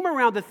get a team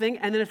around the thing,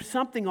 and then if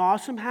something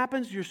awesome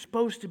happens, you're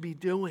supposed to be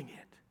doing it.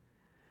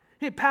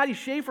 Hey, Patty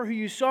Schaefer, who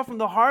you saw from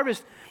The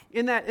Harvest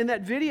in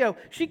that video,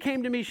 she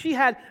came to me. She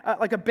had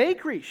like a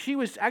bakery. She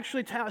was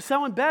actually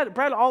selling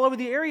bread all over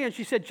the area, and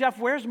she said, Jeff,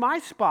 where's my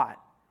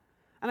spot?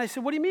 And I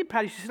said, what do you mean,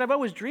 Patty? She said, I've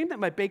always dreamed that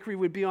my bakery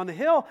would be on the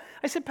hill.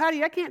 I said,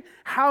 Patty, I can't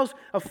house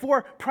a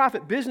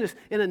for-profit business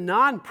in a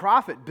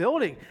non-profit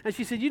building. And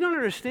she said, you don't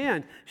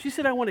understand. She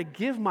said, I want to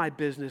give my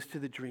business to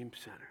the Dream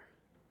Center.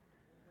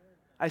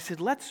 I said,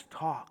 let's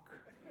talk.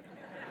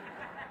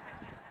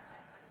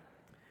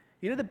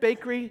 You know the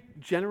bakery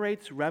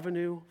generates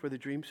revenue for the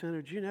Dream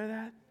Center? Do you know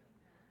that?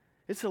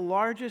 It's the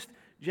largest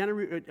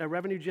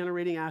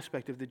revenue-generating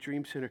aspect of the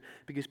Dream Center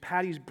because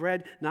Patty's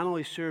bread not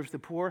only serves the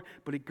poor,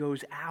 but it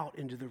goes out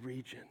into the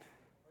region.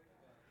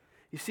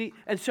 You see,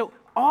 and so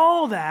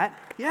all that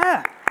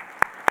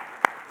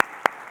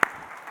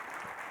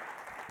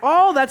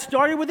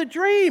started with a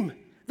dream.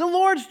 The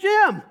Lord's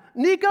Gym.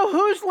 Nico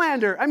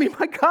Hooslander. I mean,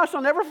 my gosh,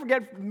 I'll never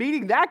forget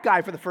meeting that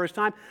guy for the first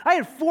time. I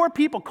had 4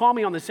 people call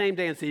me on the same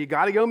day and say, you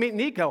got to go meet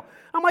Nico.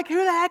 I'm like,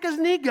 who the heck is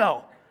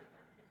Nico?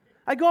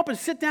 I go up and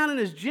sit down in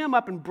his gym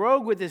up in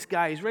Brogue with this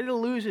guy. He's ready to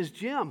lose his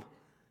gym.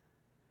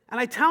 And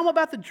I tell him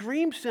about the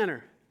Dream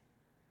Center.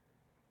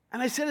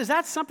 And I said, is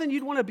that something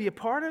you'd want to be a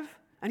part of?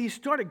 And he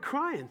started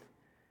crying.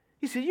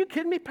 He said, you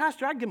kidding me,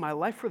 Pastor? I'd give my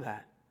life for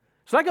that.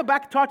 So I go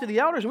back and talk to the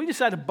elders, and we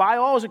decided to buy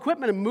all his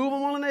equipment and move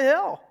him on the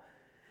hill.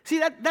 See,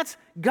 that's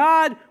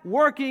God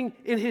working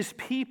in His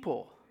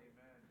people.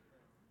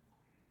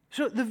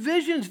 So the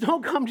visions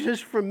don't come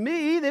just from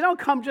me. They don't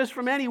come just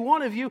from any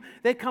one of you.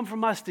 They come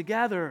from us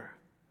together.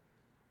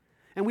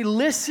 And we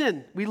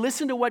listen. We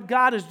listen to what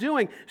God is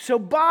doing. So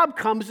Bob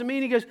comes to me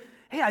and he goes,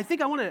 hey, I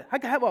think I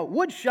could have a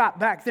wood shop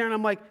back there. And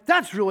I'm like,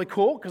 that's really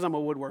cool, because I'm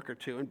a woodworker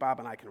too, and Bob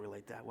and I can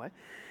relate that way.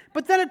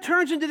 But then it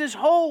turns into this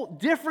whole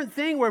different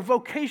thing where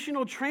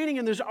vocational training,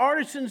 and there's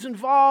artisans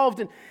involved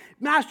and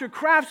master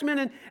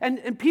craftsmen,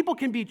 and people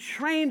can be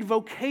trained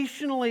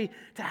vocationally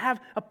to have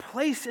a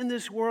place in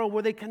this world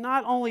where they can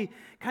not only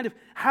kind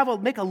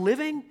of make a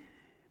living,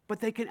 but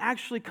they can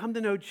actually come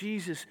to know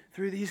Jesus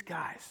through these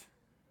guys.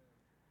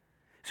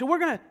 So we're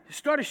going to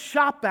start a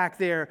shop back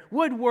there,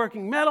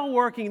 woodworking,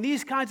 metalworking,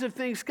 these kinds of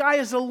things. Sky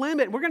is the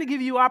limit. We're going to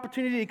give you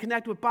opportunity to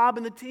connect with Bob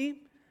and the team,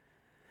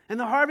 and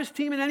the Harvest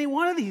team, and any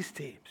one of these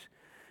teams.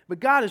 But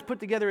God has put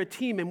together a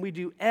team, and we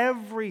do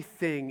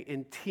everything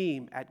in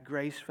team at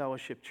Grace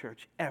Fellowship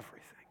Church,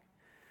 everything.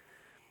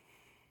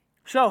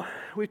 So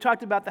we've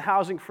talked about the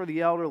housing for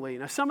the elderly.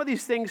 Now, some of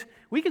these things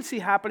we can see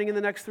happening in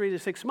the next 3 to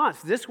 6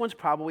 months. This one's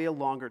probably a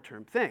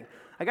longer-term thing.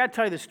 I got to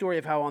tell you the story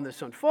of how all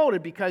this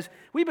unfolded, because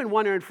we've been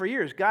wondering for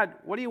years, God,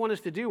 what do you want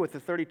us to do with the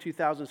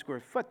 32,000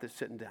 square foot that's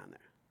sitting down there,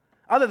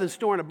 other than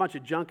storing a bunch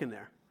of junk in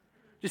there?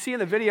 Did you see in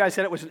the video I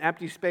said it was an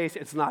empty space?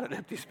 It's not an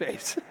empty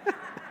space.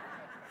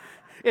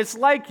 It's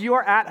like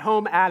your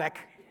at-home attic.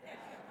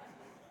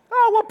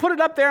 Oh, we'll put it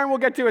up there and we'll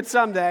get to it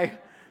someday.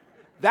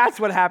 That's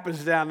what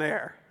happens down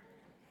there.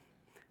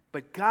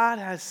 But God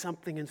has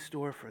something in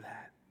store for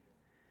that.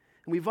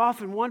 And we've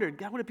often wondered,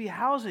 God, would it be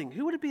housing?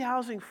 Who would it be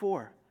housing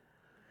for?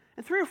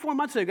 And 3 or 4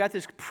 months ago, I got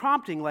this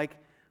prompting like,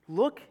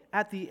 look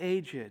at the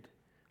aged.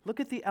 Look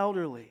at the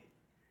elderly.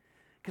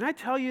 Can I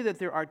tell you that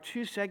there are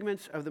 2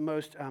 segments of the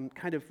most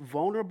kind of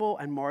vulnerable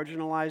and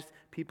marginalized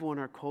people in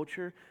our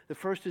culture? The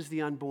first is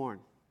the unborn.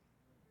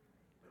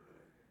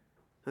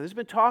 Now, there's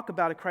been talk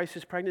about a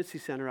crisis pregnancy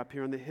center up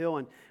here on the hill,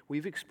 and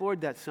we've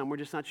explored that some. We're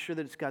just not sure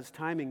that it's God's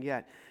timing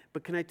yet.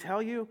 But can I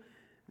tell you,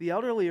 the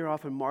elderly are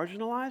often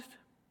marginalized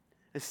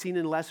and seen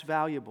as less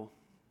valuable.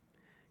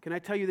 Can I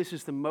tell you this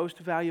is the most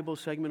valuable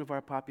segment of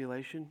our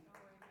population?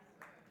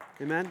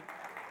 Amen?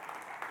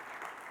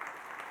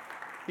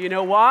 You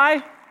know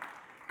why?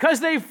 Because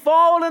they've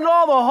fallen in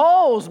all the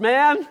holes,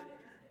 man.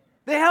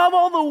 They have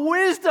all the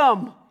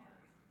wisdom.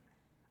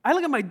 I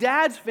look at my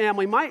dad's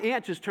family. My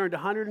aunt just turned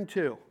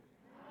 102.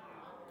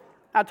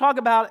 Now, talk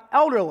about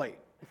elderly.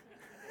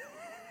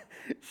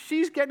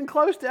 She's getting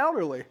close to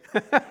elderly.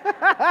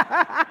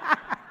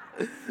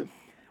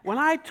 When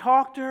I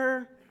talk to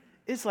her,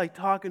 it's like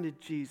talking to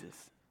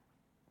Jesus.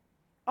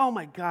 Oh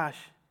my gosh.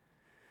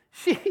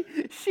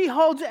 She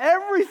holds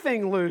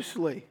everything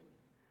loosely,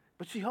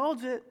 but she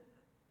holds it.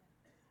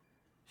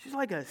 She's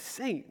like a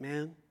saint,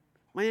 man.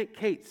 My Aunt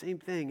Kate, same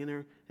thing, in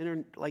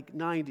her like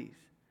 90s.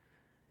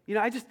 You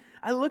know,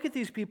 I look at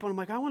these people and I'm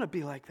like, I want to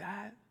be like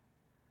that.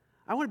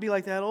 I want to be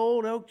like that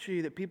old oak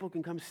tree that people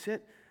can come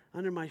sit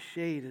under my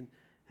shade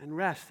and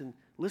rest and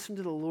listen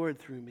to the Lord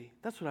through me.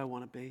 That's what I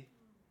want to be.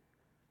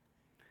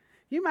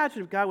 Can you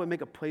imagine if God would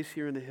make a place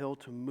here in the hill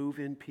to move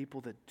in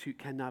people that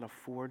cannot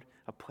afford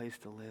a place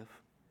to live?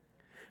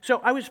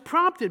 So I was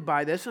prompted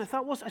by this, and I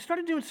thought, well, I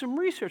started doing some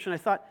research, and I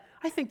thought,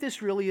 I think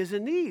this really is a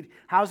need,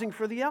 housing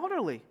for the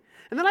elderly.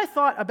 And then I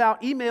thought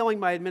about emailing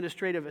my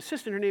administrative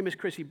assistant. Her name is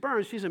Chrissy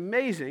Burns. She's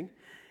amazing.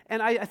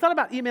 And I thought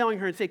about emailing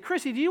her and say,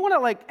 Chrissy, do you want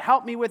to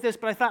help me with this?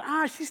 But I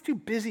thought, she's too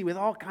busy with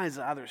all kinds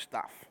of other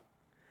stuff.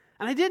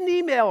 And I didn't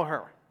email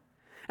her.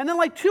 And then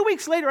 2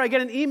 weeks later, I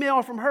get an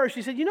email from her.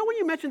 She said, you know, when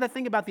you mentioned that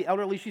thing about the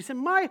elderly, she said,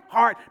 my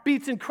heart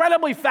beats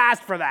incredibly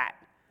fast for that.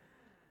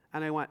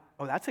 And I went,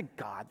 oh, that's a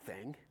God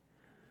thing.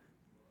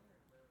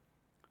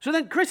 So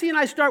then Chrissy and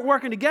I start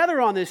working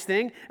together on this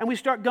thing, and we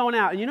start going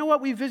out. And you know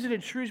what? We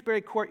visited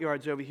Shrewsbury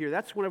Courtyards over here.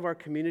 That's one of our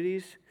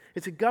communities.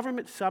 It's a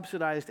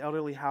government-subsidized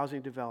elderly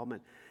housing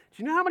development.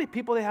 Do you know how many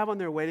people they have on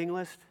their waiting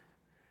list?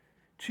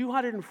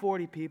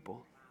 240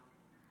 people.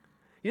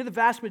 You know the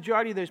vast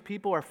majority of those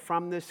people are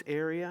from this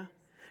area?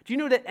 Do you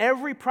know that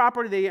every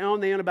property they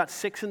own about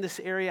 6 in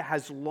this area,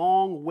 has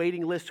long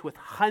waiting lists with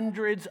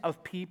hundreds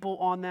of people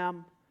on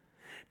them?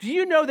 Do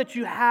you know that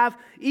you have,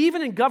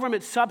 even in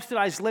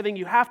government-subsidized living,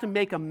 you have to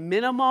make a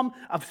minimum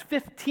of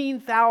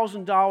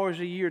 $15,000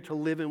 a year to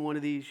live in one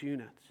of these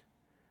units?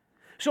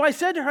 So I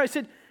said to her,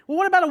 well,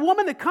 what about a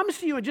woman that comes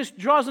to you and just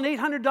draws an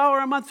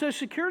 $800 a month Social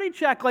Security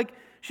check?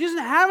 She doesn't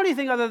have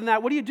anything other than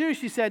that. What do you do?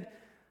 She said,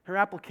 her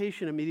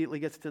application immediately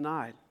gets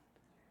denied.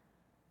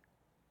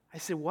 I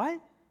said, what?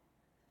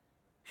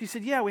 She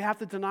said, yeah, we have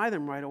to deny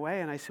them right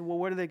away. And I said, well,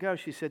 where do they go?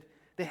 She said,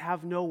 they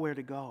have nowhere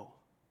to go.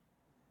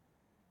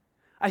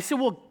 I said,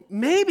 well,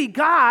 maybe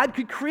God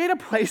could create a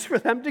place for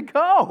them to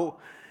go.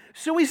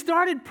 So we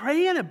started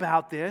praying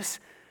about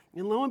this,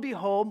 and lo and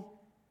behold,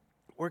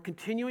 we're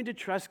continuing to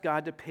trust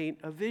God to paint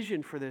a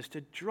vision for this, to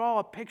draw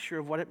a picture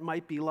of what it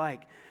might be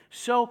like.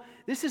 So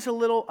this is a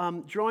little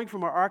drawing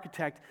from our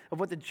architect of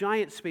what the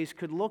giant space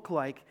could look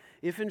like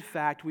if, in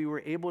fact, we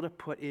were able to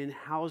put in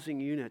housing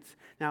units.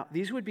 Now,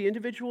 these would be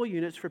individual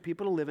units for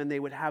people to live in.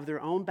 They would have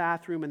their own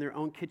bathroom and their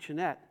own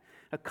kitchenette.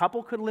 A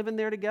couple could live in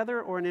there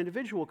together, or an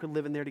individual could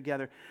live in there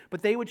together.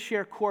 But they would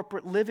share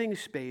corporate living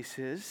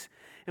spaces.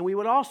 And we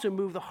would also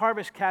move the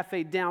Harvest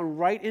Cafe down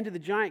right into the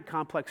giant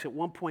complex at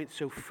one point,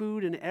 so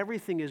food and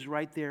everything is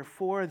right there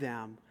for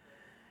them.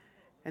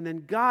 And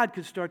then God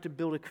could start to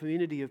build a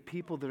community of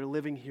people that are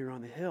living here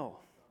on the hill.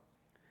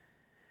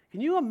 Can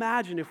you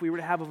imagine if we were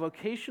to have a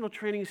vocational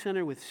training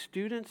center with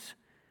students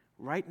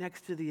right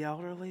next to the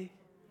elderly?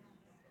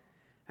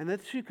 And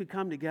that two could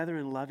come together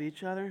and love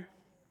each other?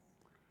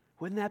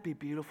 Wouldn't that be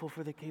beautiful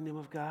for the kingdom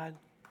of God?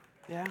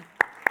 Yeah?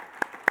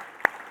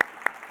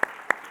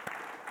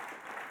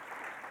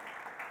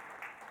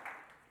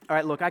 All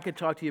right, look, I could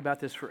talk to you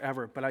about this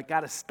forever, but I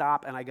got to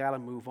stop and I got to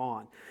move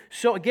on.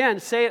 So again,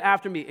 say it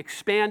after me.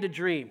 Expand a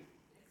dream.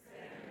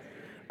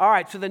 All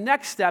right, so the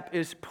next step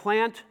is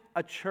plant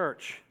a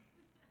church.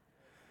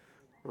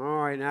 All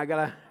right, now I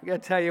gotta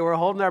tell you, we're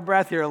holding our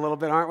breath here a little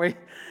bit, aren't we?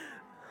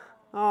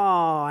 Oh,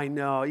 I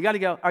know. You got to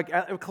go,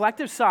 a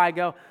collective sigh,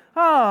 go,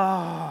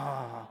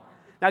 oh.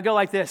 Now go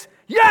like this,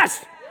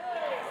 yes!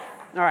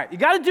 All right, you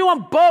got to do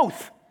them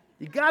both.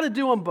 You got to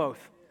do them both.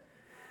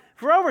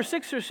 For over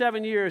 6 or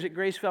 7 years at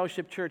Grace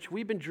Fellowship Church,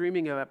 we've been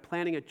dreaming about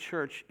planting a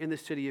church in the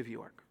city of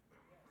York.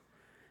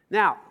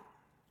 Now,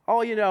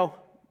 all you know,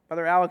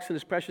 Brother Alex and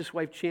his precious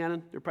wife,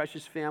 Shannon, their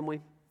precious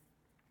family.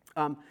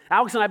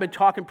 Alex and I have been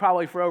talking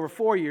probably for over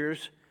 4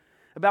 years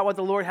about what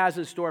the Lord has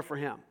in store for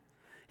him.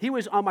 He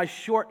was on my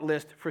short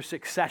list for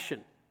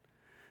succession.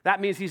 That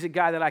means he's a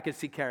guy that I could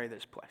see carry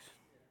this place.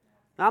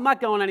 Now, I'm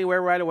not going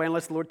anywhere right away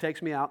unless the Lord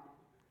takes me out,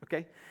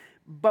 okay?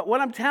 But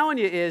what I'm telling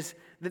you is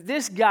that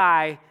this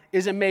guy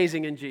is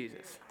amazing in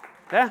Jesus.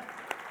 Yeah?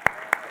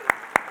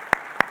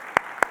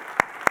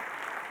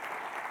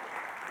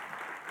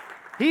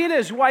 He and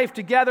his wife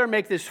together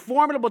make this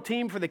formidable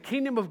team for the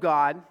kingdom of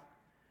God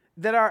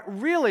that are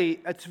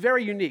really, it's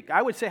very unique.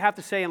 I would have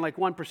to say in like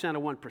 1%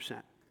 of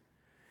 1%.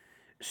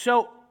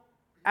 So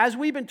as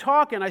we've been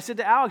talking, I said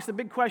to Alex, the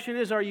big question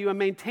is, are you a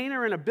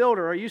maintainer and a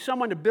builder? Are you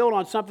someone to build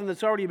on something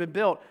that's already been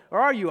built? Or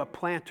are you a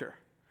planter?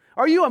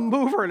 Are you a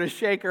mover and a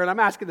shaker? And I'm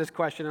asking this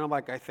question, and I'm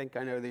like, I think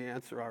I know the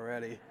answer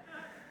already.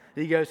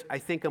 And he goes, I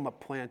think I'm a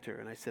planter.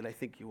 And I said, I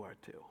think you are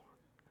too.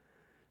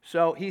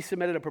 So he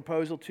submitted a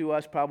proposal to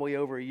us probably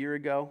over a year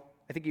ago.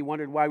 I think he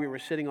wondered why we were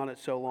sitting on it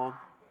so long.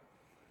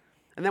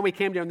 And then we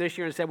came to him this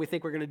year and said, we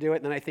think we're going to do it.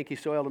 And then I think he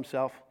soiled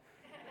himself.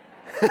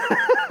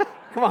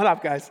 Come on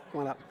up, guys.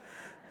 Come on up.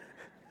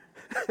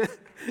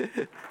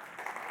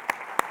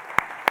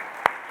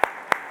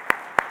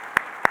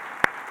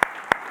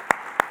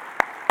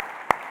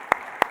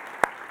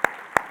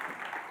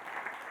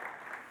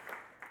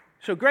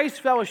 So Grace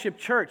Fellowship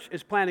Church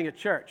is planning a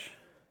church,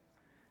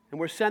 and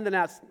we're sending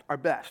out our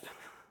best.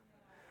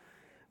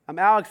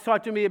 Alex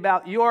talked to me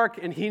about York,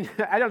 and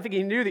I don't think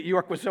he knew that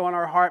York was so on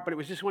our heart, but it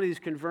was just one of these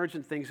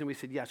convergent things, and we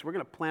said, yes, we're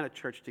going to plant a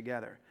church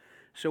together.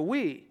 So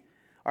we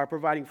are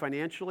providing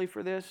financially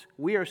for this,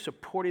 we are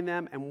supporting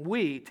them, and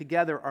we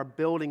together are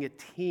building a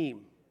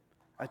team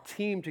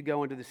to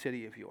go into the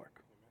city of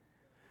York.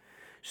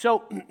 So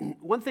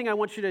one thing I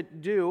want you to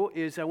do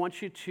is I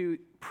want you to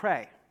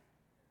pray.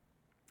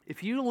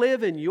 If you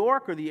live in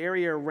York or the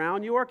area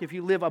around York, if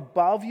you live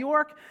above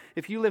York,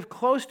 if you live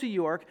close to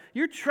York,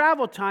 your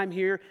travel time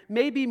here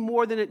may be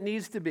more than it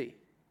needs to be.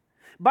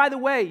 By the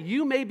way,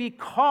 you may be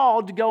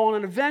called to go on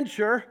an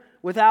adventure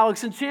with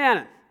Alex and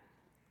Shannon.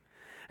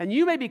 And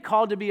you may be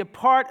called to be a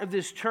part of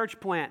this church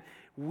plant.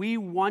 We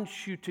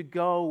want you to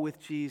go with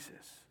Jesus.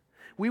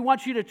 We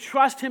want you to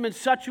trust him in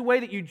such a way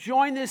that you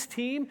join this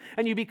team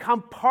and you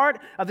become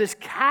part of this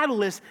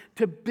catalyst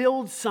to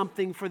build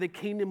something for the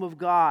kingdom of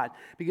God.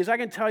 Because I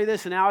can tell you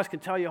this, and Alex can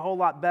tell you a whole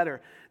lot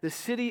better. The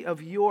city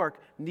of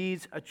York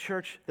needs a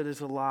church that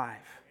is alive.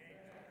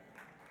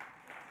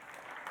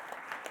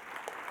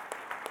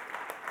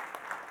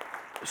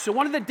 So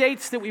one of the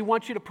dates that we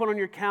want you to put on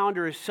your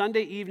calendar is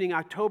Sunday evening,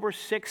 October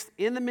 6th,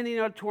 in the Mini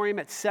Auditorium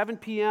at 7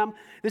 p.m.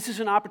 This is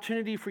an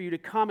opportunity for you to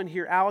come and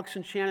hear Alex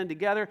and Shannon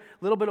together,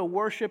 a little bit of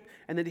worship,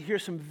 and then to hear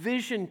some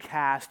vision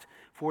cast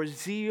for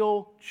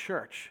Zeal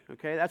Church.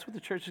 Okay, that's what the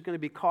church is going to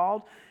be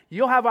called.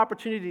 You'll have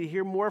opportunity to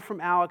hear more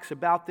from Alex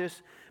about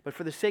this, but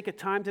for the sake of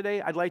time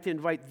today, I'd like to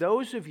invite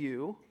those of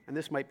you, and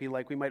this might be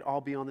like we might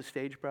all be on the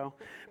stage, bro,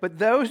 but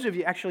those of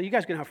you, actually, you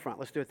guys can have front.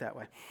 Let's do it that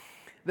way.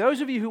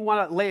 Those of you who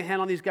want to lay a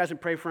hand on these guys and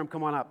pray for them,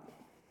 come on up.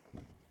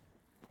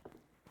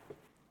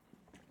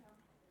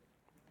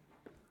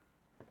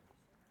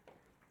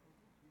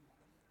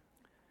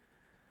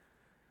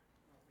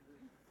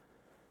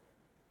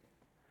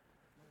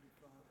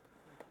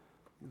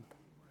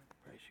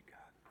 Praise you, God.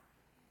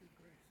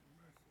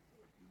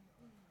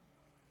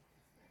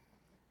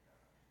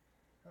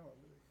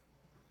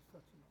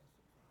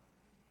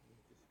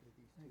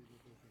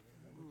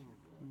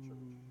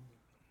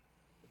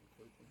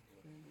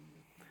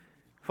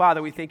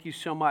 Father, we thank you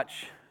so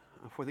much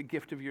for the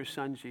gift of your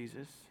Son,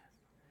 Jesus.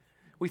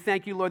 We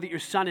thank you, Lord, that your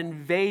Son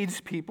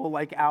invades people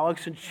like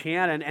Alex and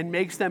Shannon and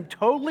makes them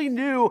totally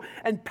new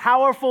and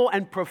powerful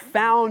and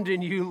profound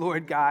in you,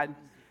 Lord God.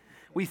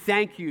 We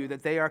thank you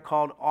that they are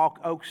called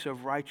oaks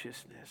of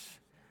righteousness,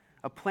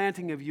 a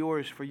planting of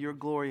yours for your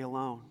glory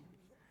alone.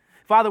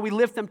 Father, we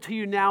lift them to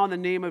you now in the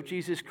name of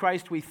Jesus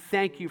Christ. We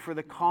thank you for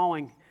the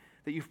calling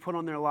that you've put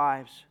on their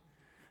lives.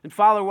 And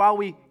Father, while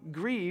we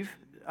grieve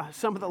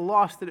some of the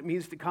loss that it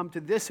means to come to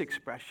this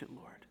expression,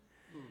 Lord.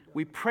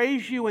 We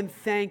praise you and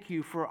thank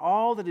you for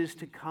all that is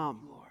to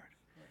come, Lord.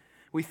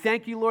 We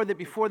thank you, Lord, that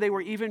before they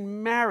were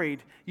even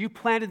married, you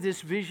planted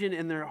this vision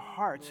in their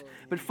hearts.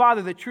 But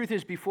Father, the truth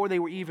is, before they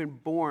were even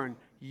born,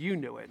 you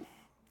knew it.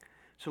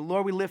 So,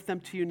 Lord, we lift them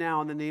to you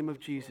now in the name of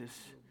Jesus.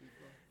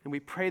 And we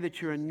pray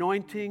that your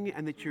anointing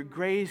and that your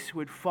grace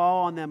would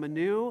fall on them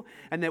anew,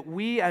 and that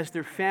we as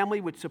their family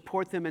would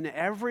support them in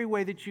every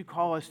way that you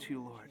call us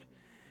to, Lord.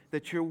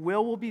 That your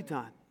will be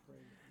done,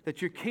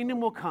 that your kingdom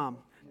will come,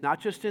 not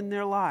just in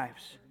their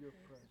lives,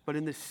 but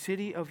in the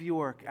city of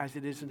York as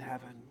it is in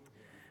heaven.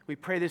 We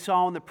pray this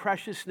all in the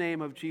precious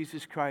name of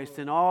Jesus Christ,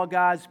 and all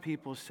God's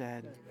people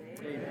said,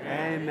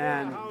 Amen.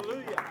 Amen.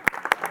 Hallelujah.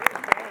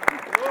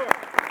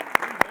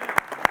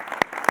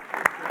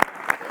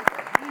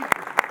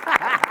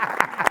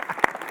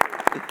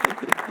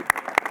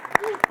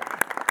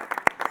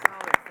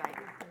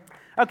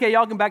 Okay,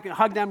 y'all come back and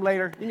hug them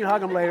later. You can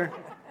hug them later.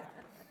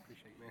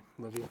 Appreciate it, man.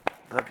 Love you.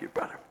 Love you,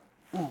 brother.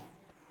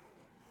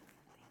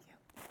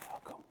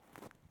 Welcome.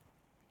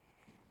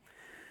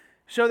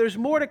 So there's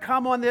more to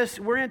come on this.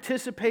 We're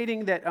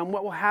anticipating that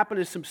what will happen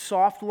is some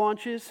soft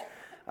launches.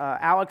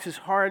 Alex is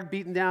hard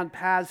beating down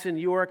paths in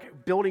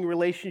York, building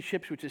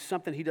relationships, which is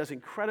something he does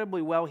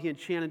incredibly well, he and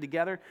Shannon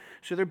together.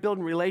 So they're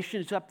building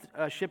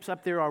relationships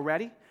up there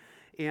already.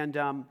 And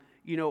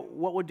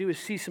what we'll do is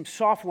see some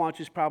soft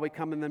launches probably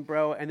coming then,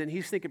 bro, and then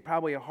he's thinking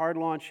probably a hard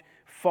launch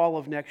fall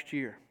of next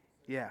year.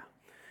 Yeah.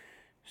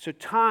 So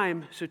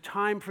time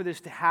for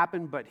this to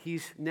happen, but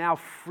he's now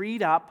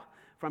freed up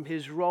from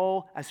his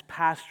role as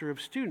pastor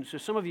of students. So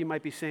some of you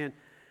might be saying,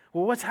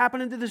 well, what's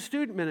happening to the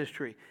student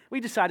ministry?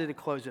 We decided to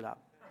close it up.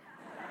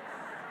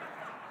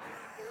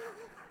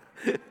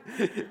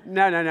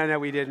 No,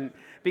 we didn't.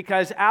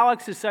 Because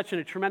Alex is such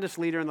a tremendous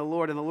leader in the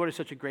Lord, and the Lord is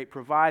such a great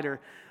provider,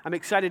 I'm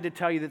excited to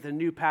tell you that the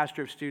new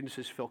pastor of students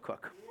is Phil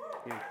Cook.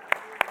 Yeah.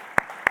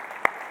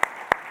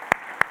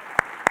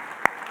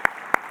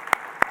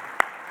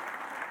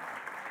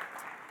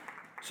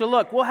 So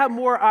look, we'll have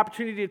more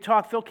opportunity to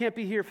talk. Phil can't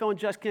be here. Phil and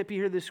Jess can't be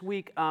here this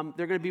week.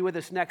 They're going to be with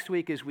us next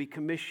week as we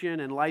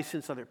commission and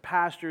license other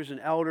pastors and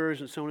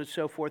elders and so on and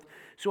so forth.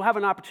 So we'll have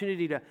an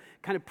opportunity to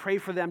kind of pray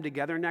for them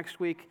together next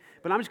week.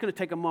 But I'm just going to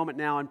take a moment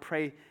now and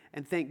pray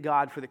and thank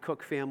God for the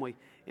Cook family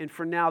and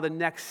for now the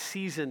next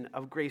season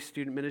of Grace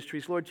Student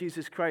Ministries. Lord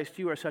Jesus Christ,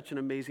 you are such an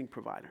amazing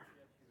provider.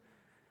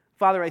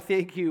 Father, I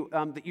thank you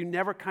that you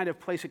never kind of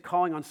place a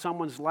calling on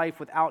someone's life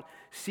without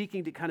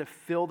seeking to kind of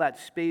fill that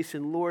space.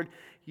 And Lord,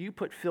 you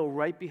put Phil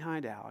right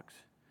behind Alex.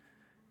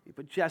 You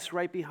put Jess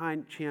right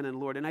behind Shannon,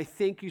 Lord. And I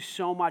thank you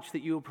so much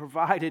that you have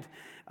provided,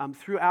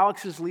 through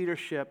Alex's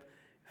leadership,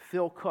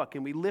 Phil Cook.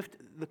 And we lift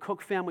the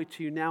Cook family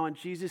to you now in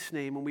Jesus'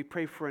 name, and we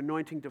pray for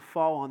anointing to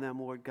fall on them,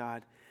 Lord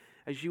God,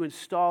 as you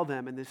install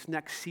them in this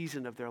next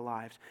season of their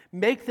lives.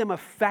 Make them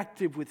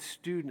effective with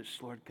students,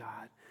 Lord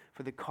God,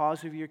 for the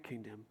cause of your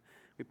kingdom.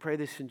 We pray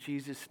this in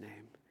Jesus'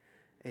 name.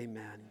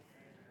 Amen.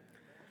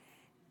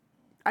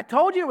 I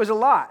told you it was a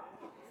lot.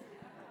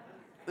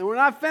 And we're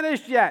not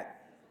finished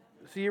yet.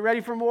 So you ready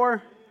for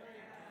more?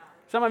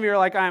 Some of you are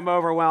like, I'm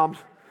overwhelmed.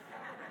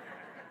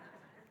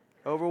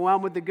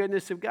 Overwhelmed with the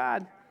goodness of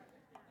God.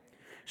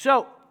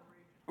 So,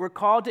 we're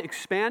called to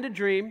expand a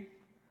dream.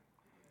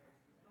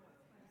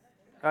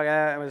 Oh,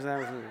 yeah, that was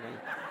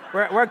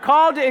we're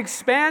called to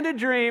expand a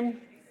dream,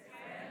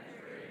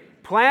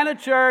 plant a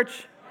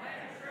church,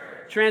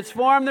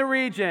 transform the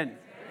region.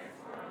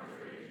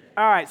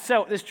 All right,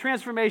 so this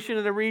transformation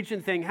of the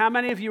region thing, how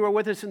many of you were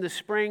with us in the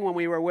spring when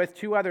we were with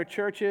 2 other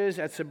churches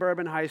at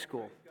Suburban High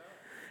School?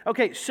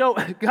 Okay, so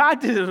God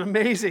did an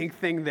amazing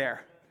thing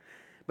there,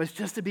 but it's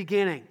just the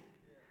beginning.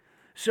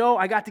 So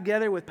I got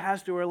together with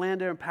Pastor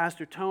Orlando and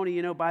Pastor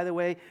Tony, by the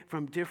way,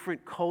 from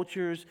different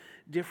cultures,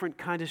 different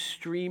kind of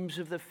streams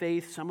of the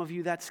faith. Some of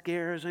you that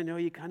scares. I know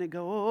you kind of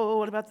go, oh,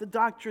 what about the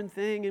doctrine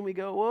thing? And we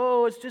go,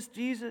 oh, it's just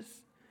Jesus.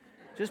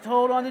 Just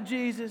hold on to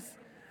Jesus.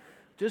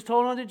 Just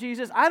hold on to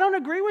Jesus. I don't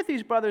agree with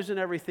these brothers in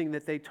everything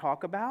that they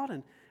talk about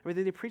and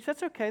everything they preach.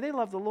 That's okay. They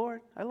love the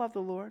Lord. I love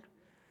the Lord.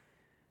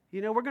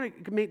 We're going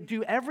to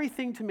do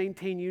everything to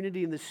maintain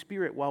unity in the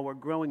Spirit while we're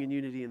growing in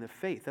unity in the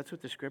faith. That's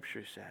what the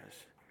Scripture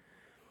says.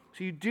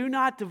 So you do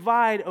not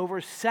divide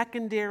over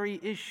secondary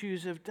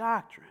issues of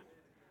doctrine.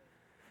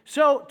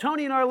 So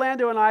Tony and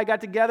Orlando and I got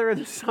together in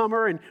the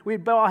summer, and we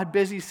all had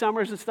busy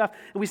summers and stuff,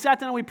 and we sat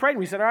down and we prayed, and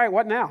we said, all right,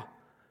 what now?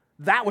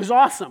 That was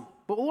awesome.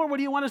 But Lord, what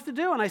do you want us to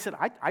do? And I said,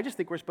 I just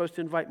think we're supposed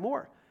to invite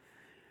more.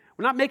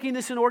 We're not making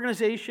this an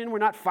organization. We're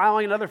not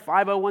filing another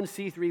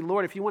 501c3.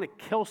 Lord, if you want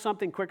to kill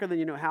something quicker than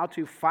you know how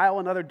to, file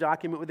another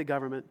document with the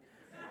government.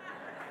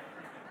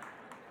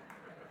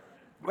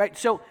 Right?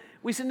 So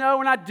we said, no,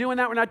 we're not doing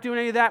that. We're not doing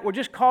any of that. We're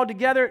just called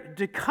together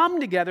to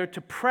come together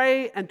to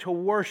pray and to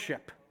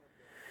worship.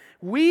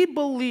 We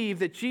believe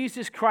that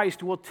Jesus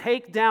Christ will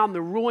take down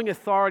the ruling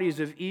authorities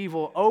of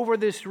evil over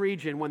this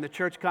region when the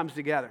church comes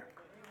together.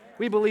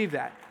 We believe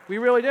that. We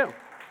really do.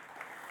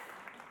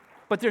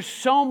 But there's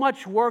so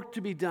much work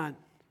to be done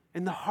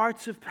in the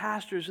hearts of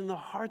pastors, in the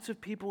hearts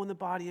of people in the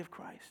body of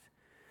Christ.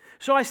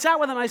 So I sat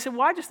with them and I said,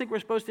 well, I just think we're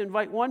supposed to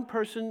invite one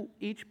person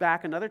each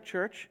back, another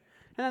church,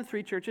 and then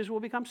 3 churches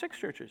will become 6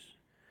 churches.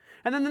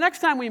 And then the next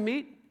time we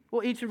meet,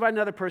 we'll each invite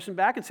another person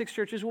back, and 6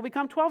 churches will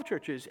become 12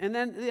 churches. And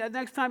then the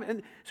next time,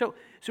 and so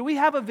we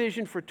have a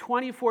vision for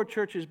 24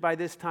 churches by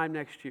this time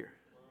next year.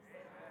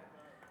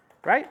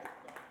 Right?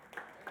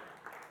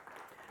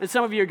 And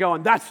some of you are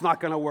going, that's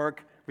not going to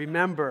work.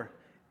 Remember,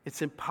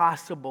 it's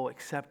impossible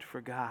except for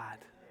God.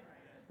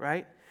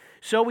 Right?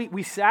 So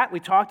we sat, we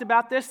talked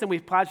about this, then we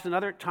pledged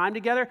another time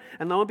together,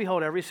 and lo and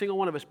behold, every single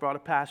one of us brought a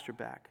pastor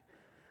back.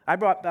 I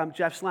brought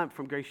Jeff Slemp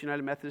from Grace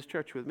United Methodist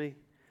Church with me.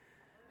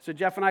 So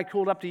Jeff and I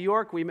cooled up to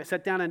York. We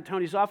sat down in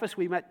Tony's office.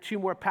 We met 2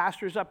 more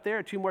pastors up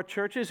there, 2 more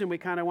churches, and we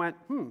kind of went,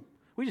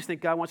 we just think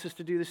God wants us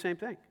to do the same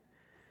thing.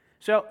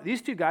 So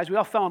these 2 guys, we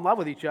all fell in love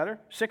with each other,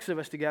 6 of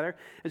us together.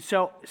 And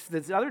so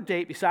this other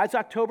date, besides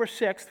October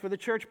 6th for the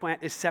church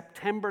plant, is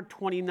September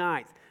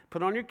 29th.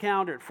 Put on your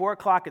calendar at 4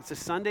 o'clock. It's a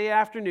Sunday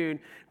afternoon.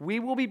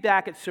 We will be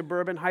back at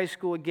Suburban High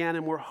School again,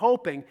 and we're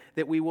hoping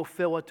that we will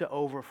fill it to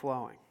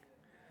overflowing.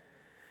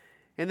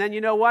 And then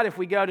you know what? If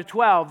we go to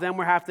 12, then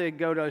we'll have to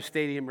go to a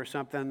stadium or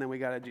something, and then we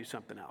got to do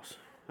something else.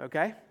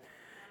 Okay?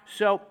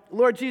 So,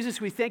 Lord Jesus,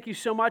 we thank you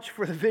so much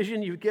for the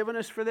vision you've given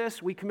us for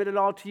this. We commit it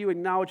all to you,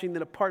 acknowledging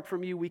that apart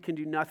from you, we can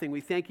do nothing. We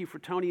thank you for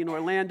Tony and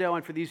Orlando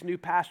and for these new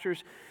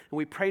pastors. And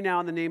we pray now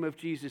in the name of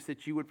Jesus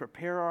that you would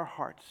prepare our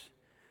hearts,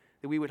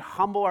 that we would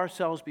humble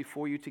ourselves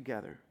before you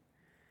together,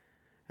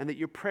 and that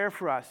your prayer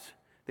for us,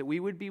 that we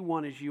would be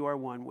one as you are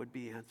one, would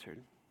be answered.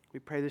 We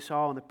pray this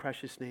all in the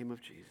precious name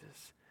of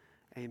Jesus.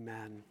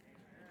 Amen.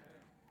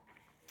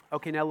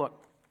 Okay, now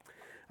look.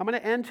 I'm going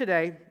to end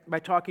today by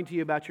talking to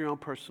you about your own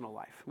personal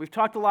life. We've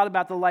talked a lot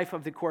about the life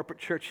of the corporate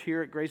church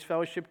here at Grace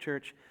Fellowship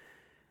Church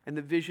and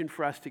the vision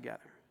for us together.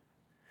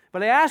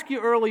 But I asked you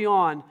early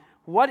on,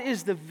 what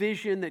is the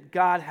vision that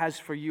God has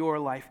for your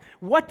life?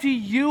 What do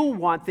you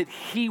want that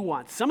He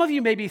wants? Some of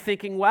you may be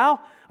thinking,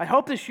 well, I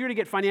hope this year to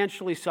get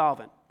financially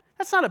solvent.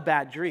 That's not a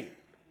bad dream.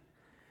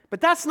 But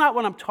that's not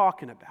what I'm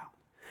talking about.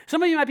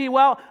 Some of you might be,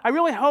 well, I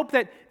really hope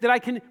that I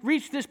can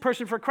reach this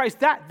person for Christ.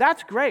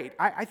 That's great.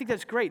 I think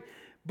that's great.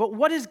 But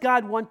what does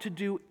God want to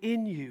do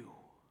in you?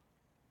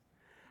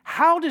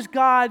 How does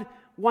God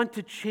want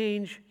to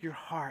change your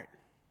heart?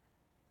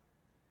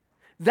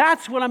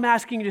 That's what I'm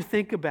asking you to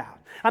think about.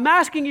 I'm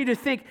asking you to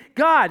think,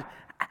 God,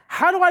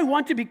 how do I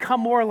want to become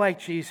more like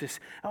Jesus?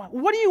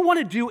 What do you want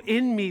to do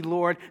in me,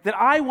 Lord, that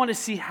I want to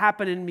see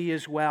happen in me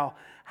as well?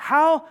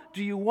 How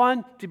do you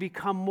want to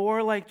become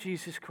more like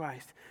Jesus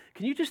Christ?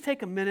 Can you just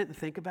take a minute and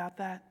think about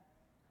that?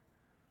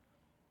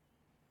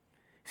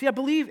 See, I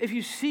believe if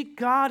you seek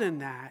God in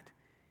that,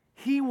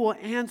 He will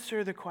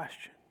answer the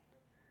question.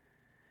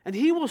 And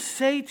He will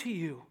say to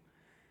you,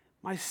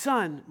 my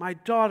son, my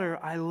daughter,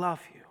 I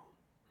love you.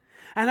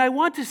 And I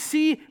want to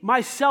see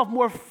myself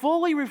more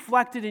fully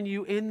reflected in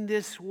you in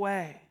this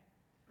way.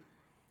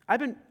 I've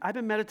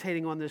been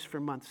meditating on this for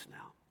months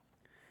now.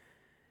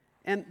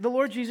 And the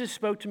Lord Jesus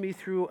spoke to me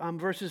through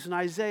verses in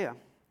Isaiah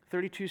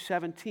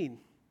 32:17.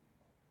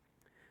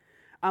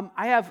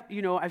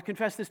 I've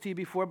confessed this to you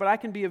before, but I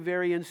can be a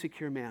very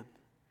insecure man.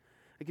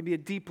 I can be a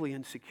deeply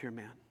insecure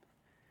man.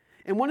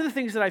 And one of the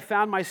things that I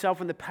found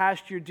myself in the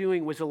past year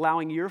doing was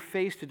allowing your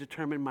face to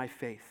determine my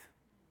faith.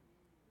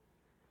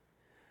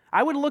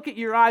 I would look at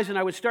your eyes and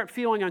I would start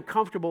feeling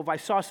uncomfortable if I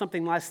saw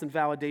something less than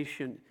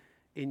validation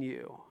in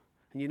you.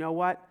 And you know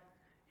what?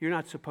 You're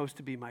not supposed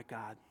to be my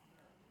God.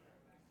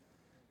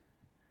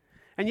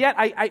 And yet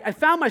I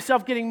found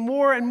myself getting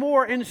more and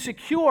more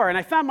insecure, and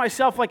I found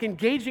myself like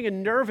engaging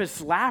in nervous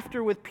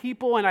laughter with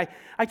people, and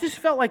I just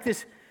felt like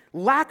this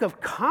lack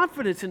of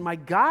confidence in my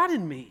God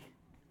in me.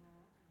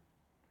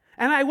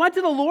 And I went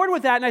to the Lord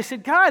with that, and I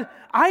said, God,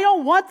 I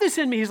don't want this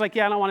in me. He's like,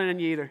 yeah, I don't want it in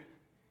you either.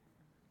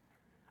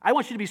 I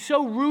want you to be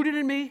so rooted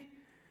in me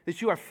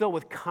that you are filled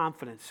with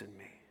confidence in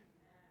me.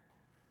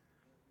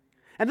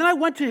 And then I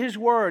went to His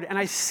Word, and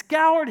I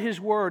scoured His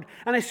Word,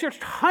 and I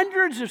searched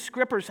hundreds of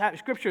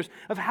scriptures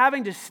of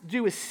having to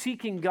do with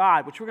seeking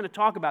God, which we're going to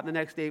talk about in the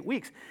next 8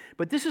 weeks.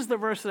 But this is the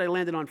verse that I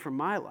landed on for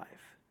my life.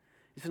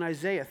 It's in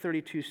Isaiah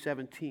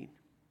 32:17.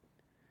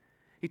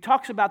 He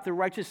talks about the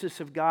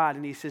righteousness of God,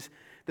 and he says,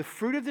 the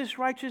fruit of this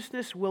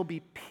righteousness will be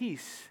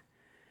peace.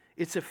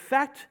 Its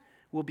effect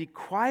will be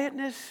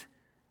quietness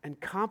and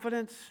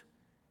confidence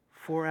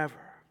forever.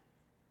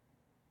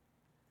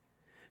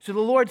 So the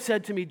Lord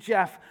said to me,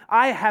 Jeff,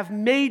 I have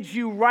made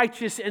you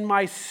righteous in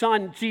my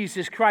Son,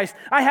 Jesus Christ.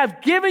 I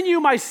have given you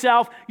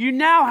myself. You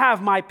now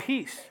have my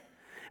peace.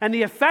 And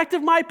the effect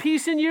of my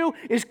peace in you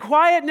is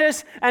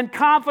quietness and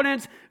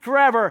confidence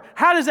forever.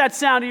 How does that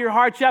sound to your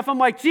heart, Jeff? I'm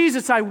like,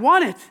 Jesus, I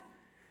want it.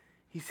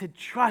 He said,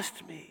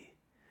 trust me.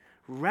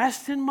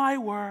 Rest in my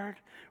word.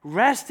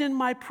 Rest in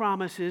my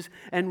promises.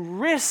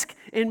 And risk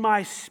in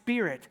my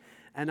spirit.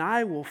 And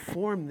I will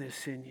form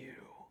this in you.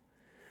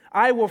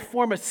 I will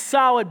form a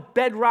solid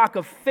bedrock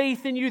of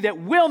faith in you that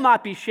will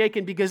not be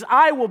shaken because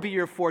I will be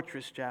your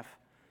fortress, Jeff,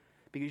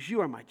 because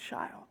you are my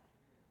child.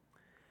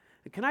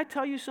 And can I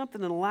tell you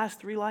something? In the last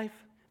 3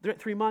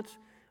 months,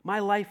 my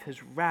life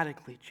has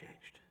radically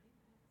changed.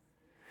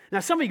 Now,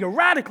 some of you go,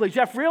 radically,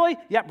 Jeff, really?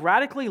 Yep,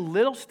 radically,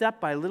 little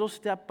step by little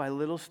step by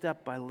little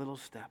step by little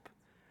step.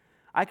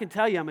 I can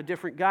tell you I'm a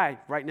different guy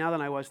right now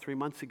than I was 3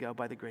 months ago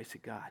by the grace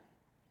of God.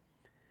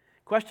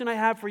 Question I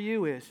have for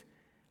you is,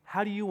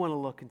 how do you want to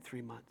look in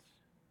 3 months?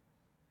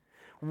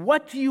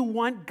 What do you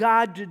want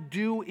God to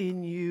do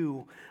in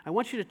you? I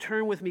want you to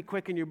turn with me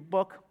quick in your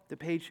book to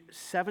page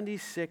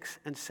 76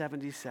 and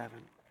 77.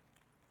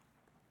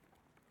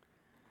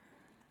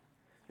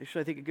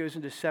 Actually, I think it goes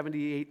into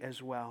 78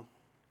 as well.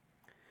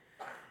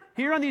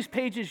 Here on these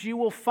pages, you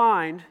will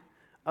find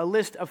a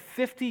list of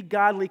 50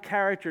 godly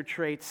character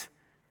traits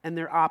and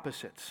their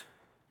opposites.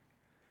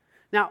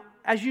 Now,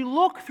 as you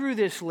look through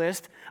this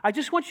list, I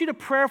just want you to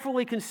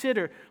prayerfully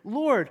consider,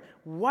 Lord,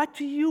 what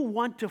do you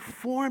want to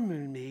form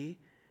in me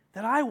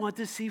that I want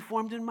to see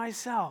formed in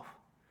myself?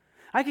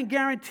 I can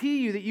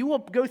guarantee you that you will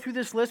go through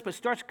this list, but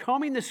start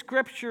combing the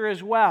Scripture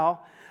as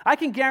well. I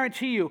can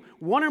guarantee you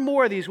one or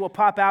more of these will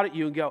pop out at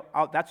you and go,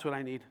 oh, that's what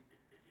I need.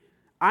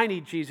 I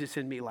need Jesus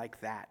in me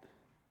like that.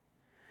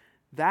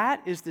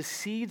 That is the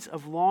seeds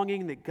of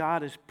longing that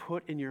God has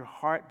put in your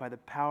heart by the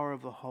power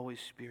of the Holy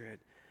Spirit.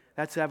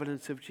 That's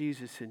evidence of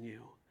Jesus in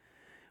you.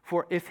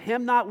 For if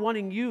Him not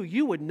wanting you,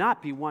 you would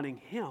not be wanting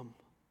Him.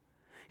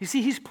 You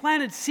see, He's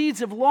planted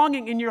seeds of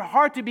longing in your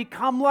heart to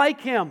become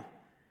like Him.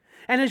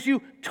 And as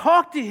you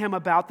talk to Him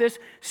about this,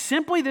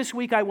 simply this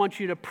week I want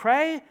you to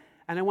pray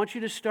and I want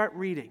you to start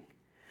reading.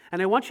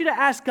 And I want you to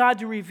ask God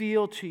to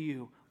reveal to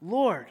you,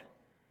 Lord,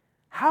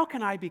 how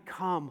can I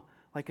become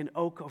like an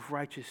oak of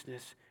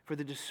righteousness for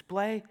the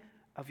display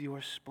of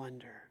your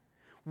splendor?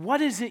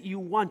 What is it you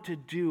want to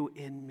do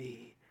in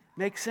me?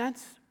 Make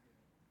sense?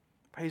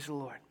 Praise the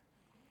Lord.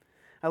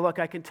 Now look,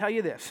 I can tell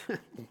you this.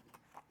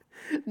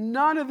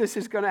 None of this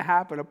is going to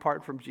happen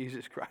apart from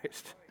Jesus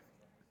Christ.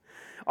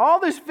 All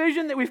this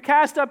vision that we've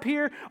cast up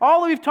here,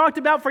 all that we've talked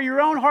about for your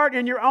own heart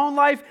and your own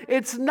life,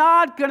 it's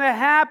not going to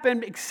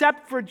happen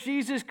except for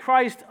Jesus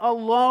Christ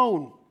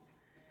alone.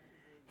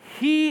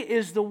 He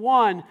is the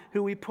one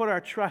who we put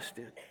our trust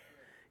in.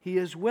 He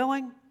is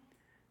willing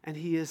and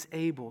He is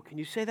able. Can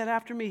you say that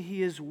after me?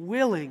 He is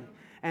willing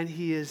and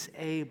He is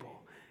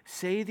able.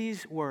 Say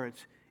these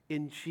words,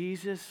 in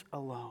Jesus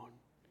alone.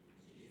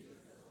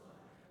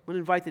 I'm going to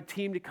invite the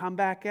team to come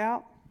back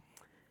out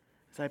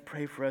as I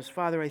pray for us.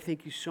 Father, I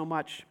thank you so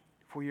much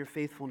for your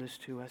faithfulness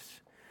to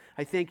us.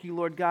 I thank you,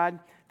 Lord God,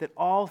 that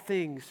all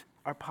things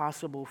are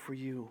possible for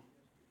you.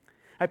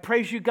 I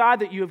praise you, God,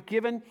 that you have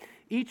given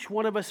each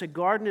one of us a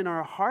garden in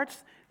our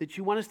hearts that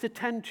you want us to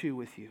tend to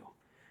with you,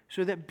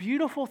 so that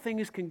beautiful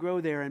things can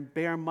grow there and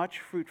bear much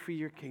fruit for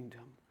your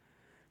kingdom.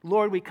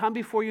 Lord, we come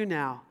before you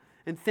now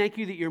and thank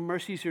you that your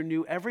mercies are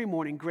new every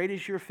morning. Great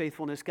is your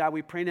faithfulness. God,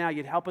 we pray now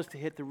you'd help us to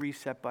hit the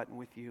reset button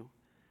with you,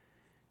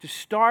 to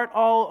start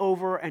all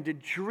over and to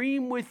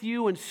dream with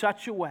you in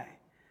such a way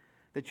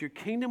that your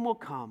kingdom will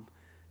come,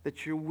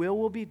 that your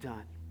will be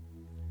done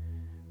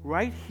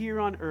right here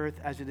on earth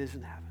as it is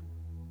in heaven.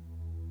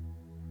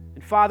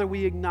 And Father,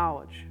 we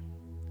acknowledge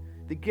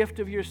the gift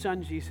of your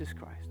Son, Jesus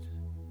Christ.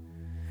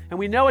 And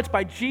we know it's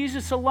by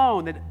Jesus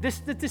alone that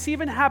this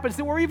even happens,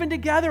 that we're even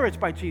together. It's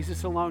by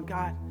Jesus alone,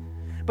 God.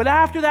 But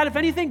after that, if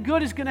anything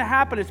good is going to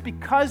happen, it's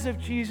because of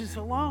Jesus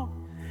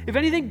alone. If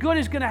anything good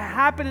is going to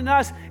happen in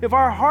us, if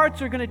our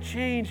hearts are going to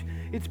change,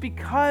 it's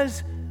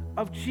because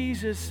of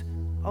Jesus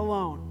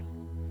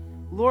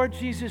alone. Lord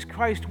Jesus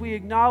Christ, we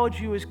acknowledge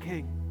you as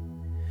King.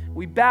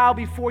 We bow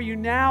before you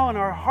now in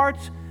our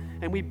hearts,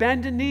 and we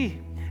bend a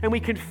knee, and we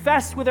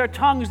confess with our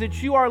tongues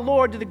that you are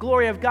Lord to the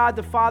glory of God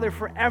the Father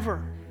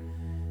forever.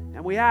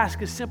 And we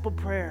ask a simple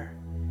prayer,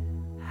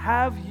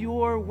 have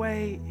your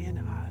way in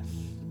us.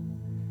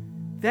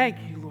 Thank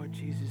you, Lord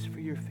Jesus, for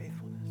your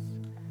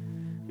faithfulness.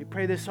 We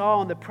pray this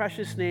all in the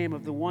precious name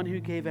of the one who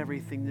gave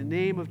everything, the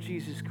name of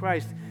Jesus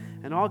Christ.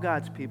 And all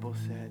God's people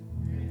said,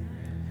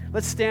 amen.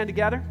 Let's stand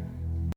together.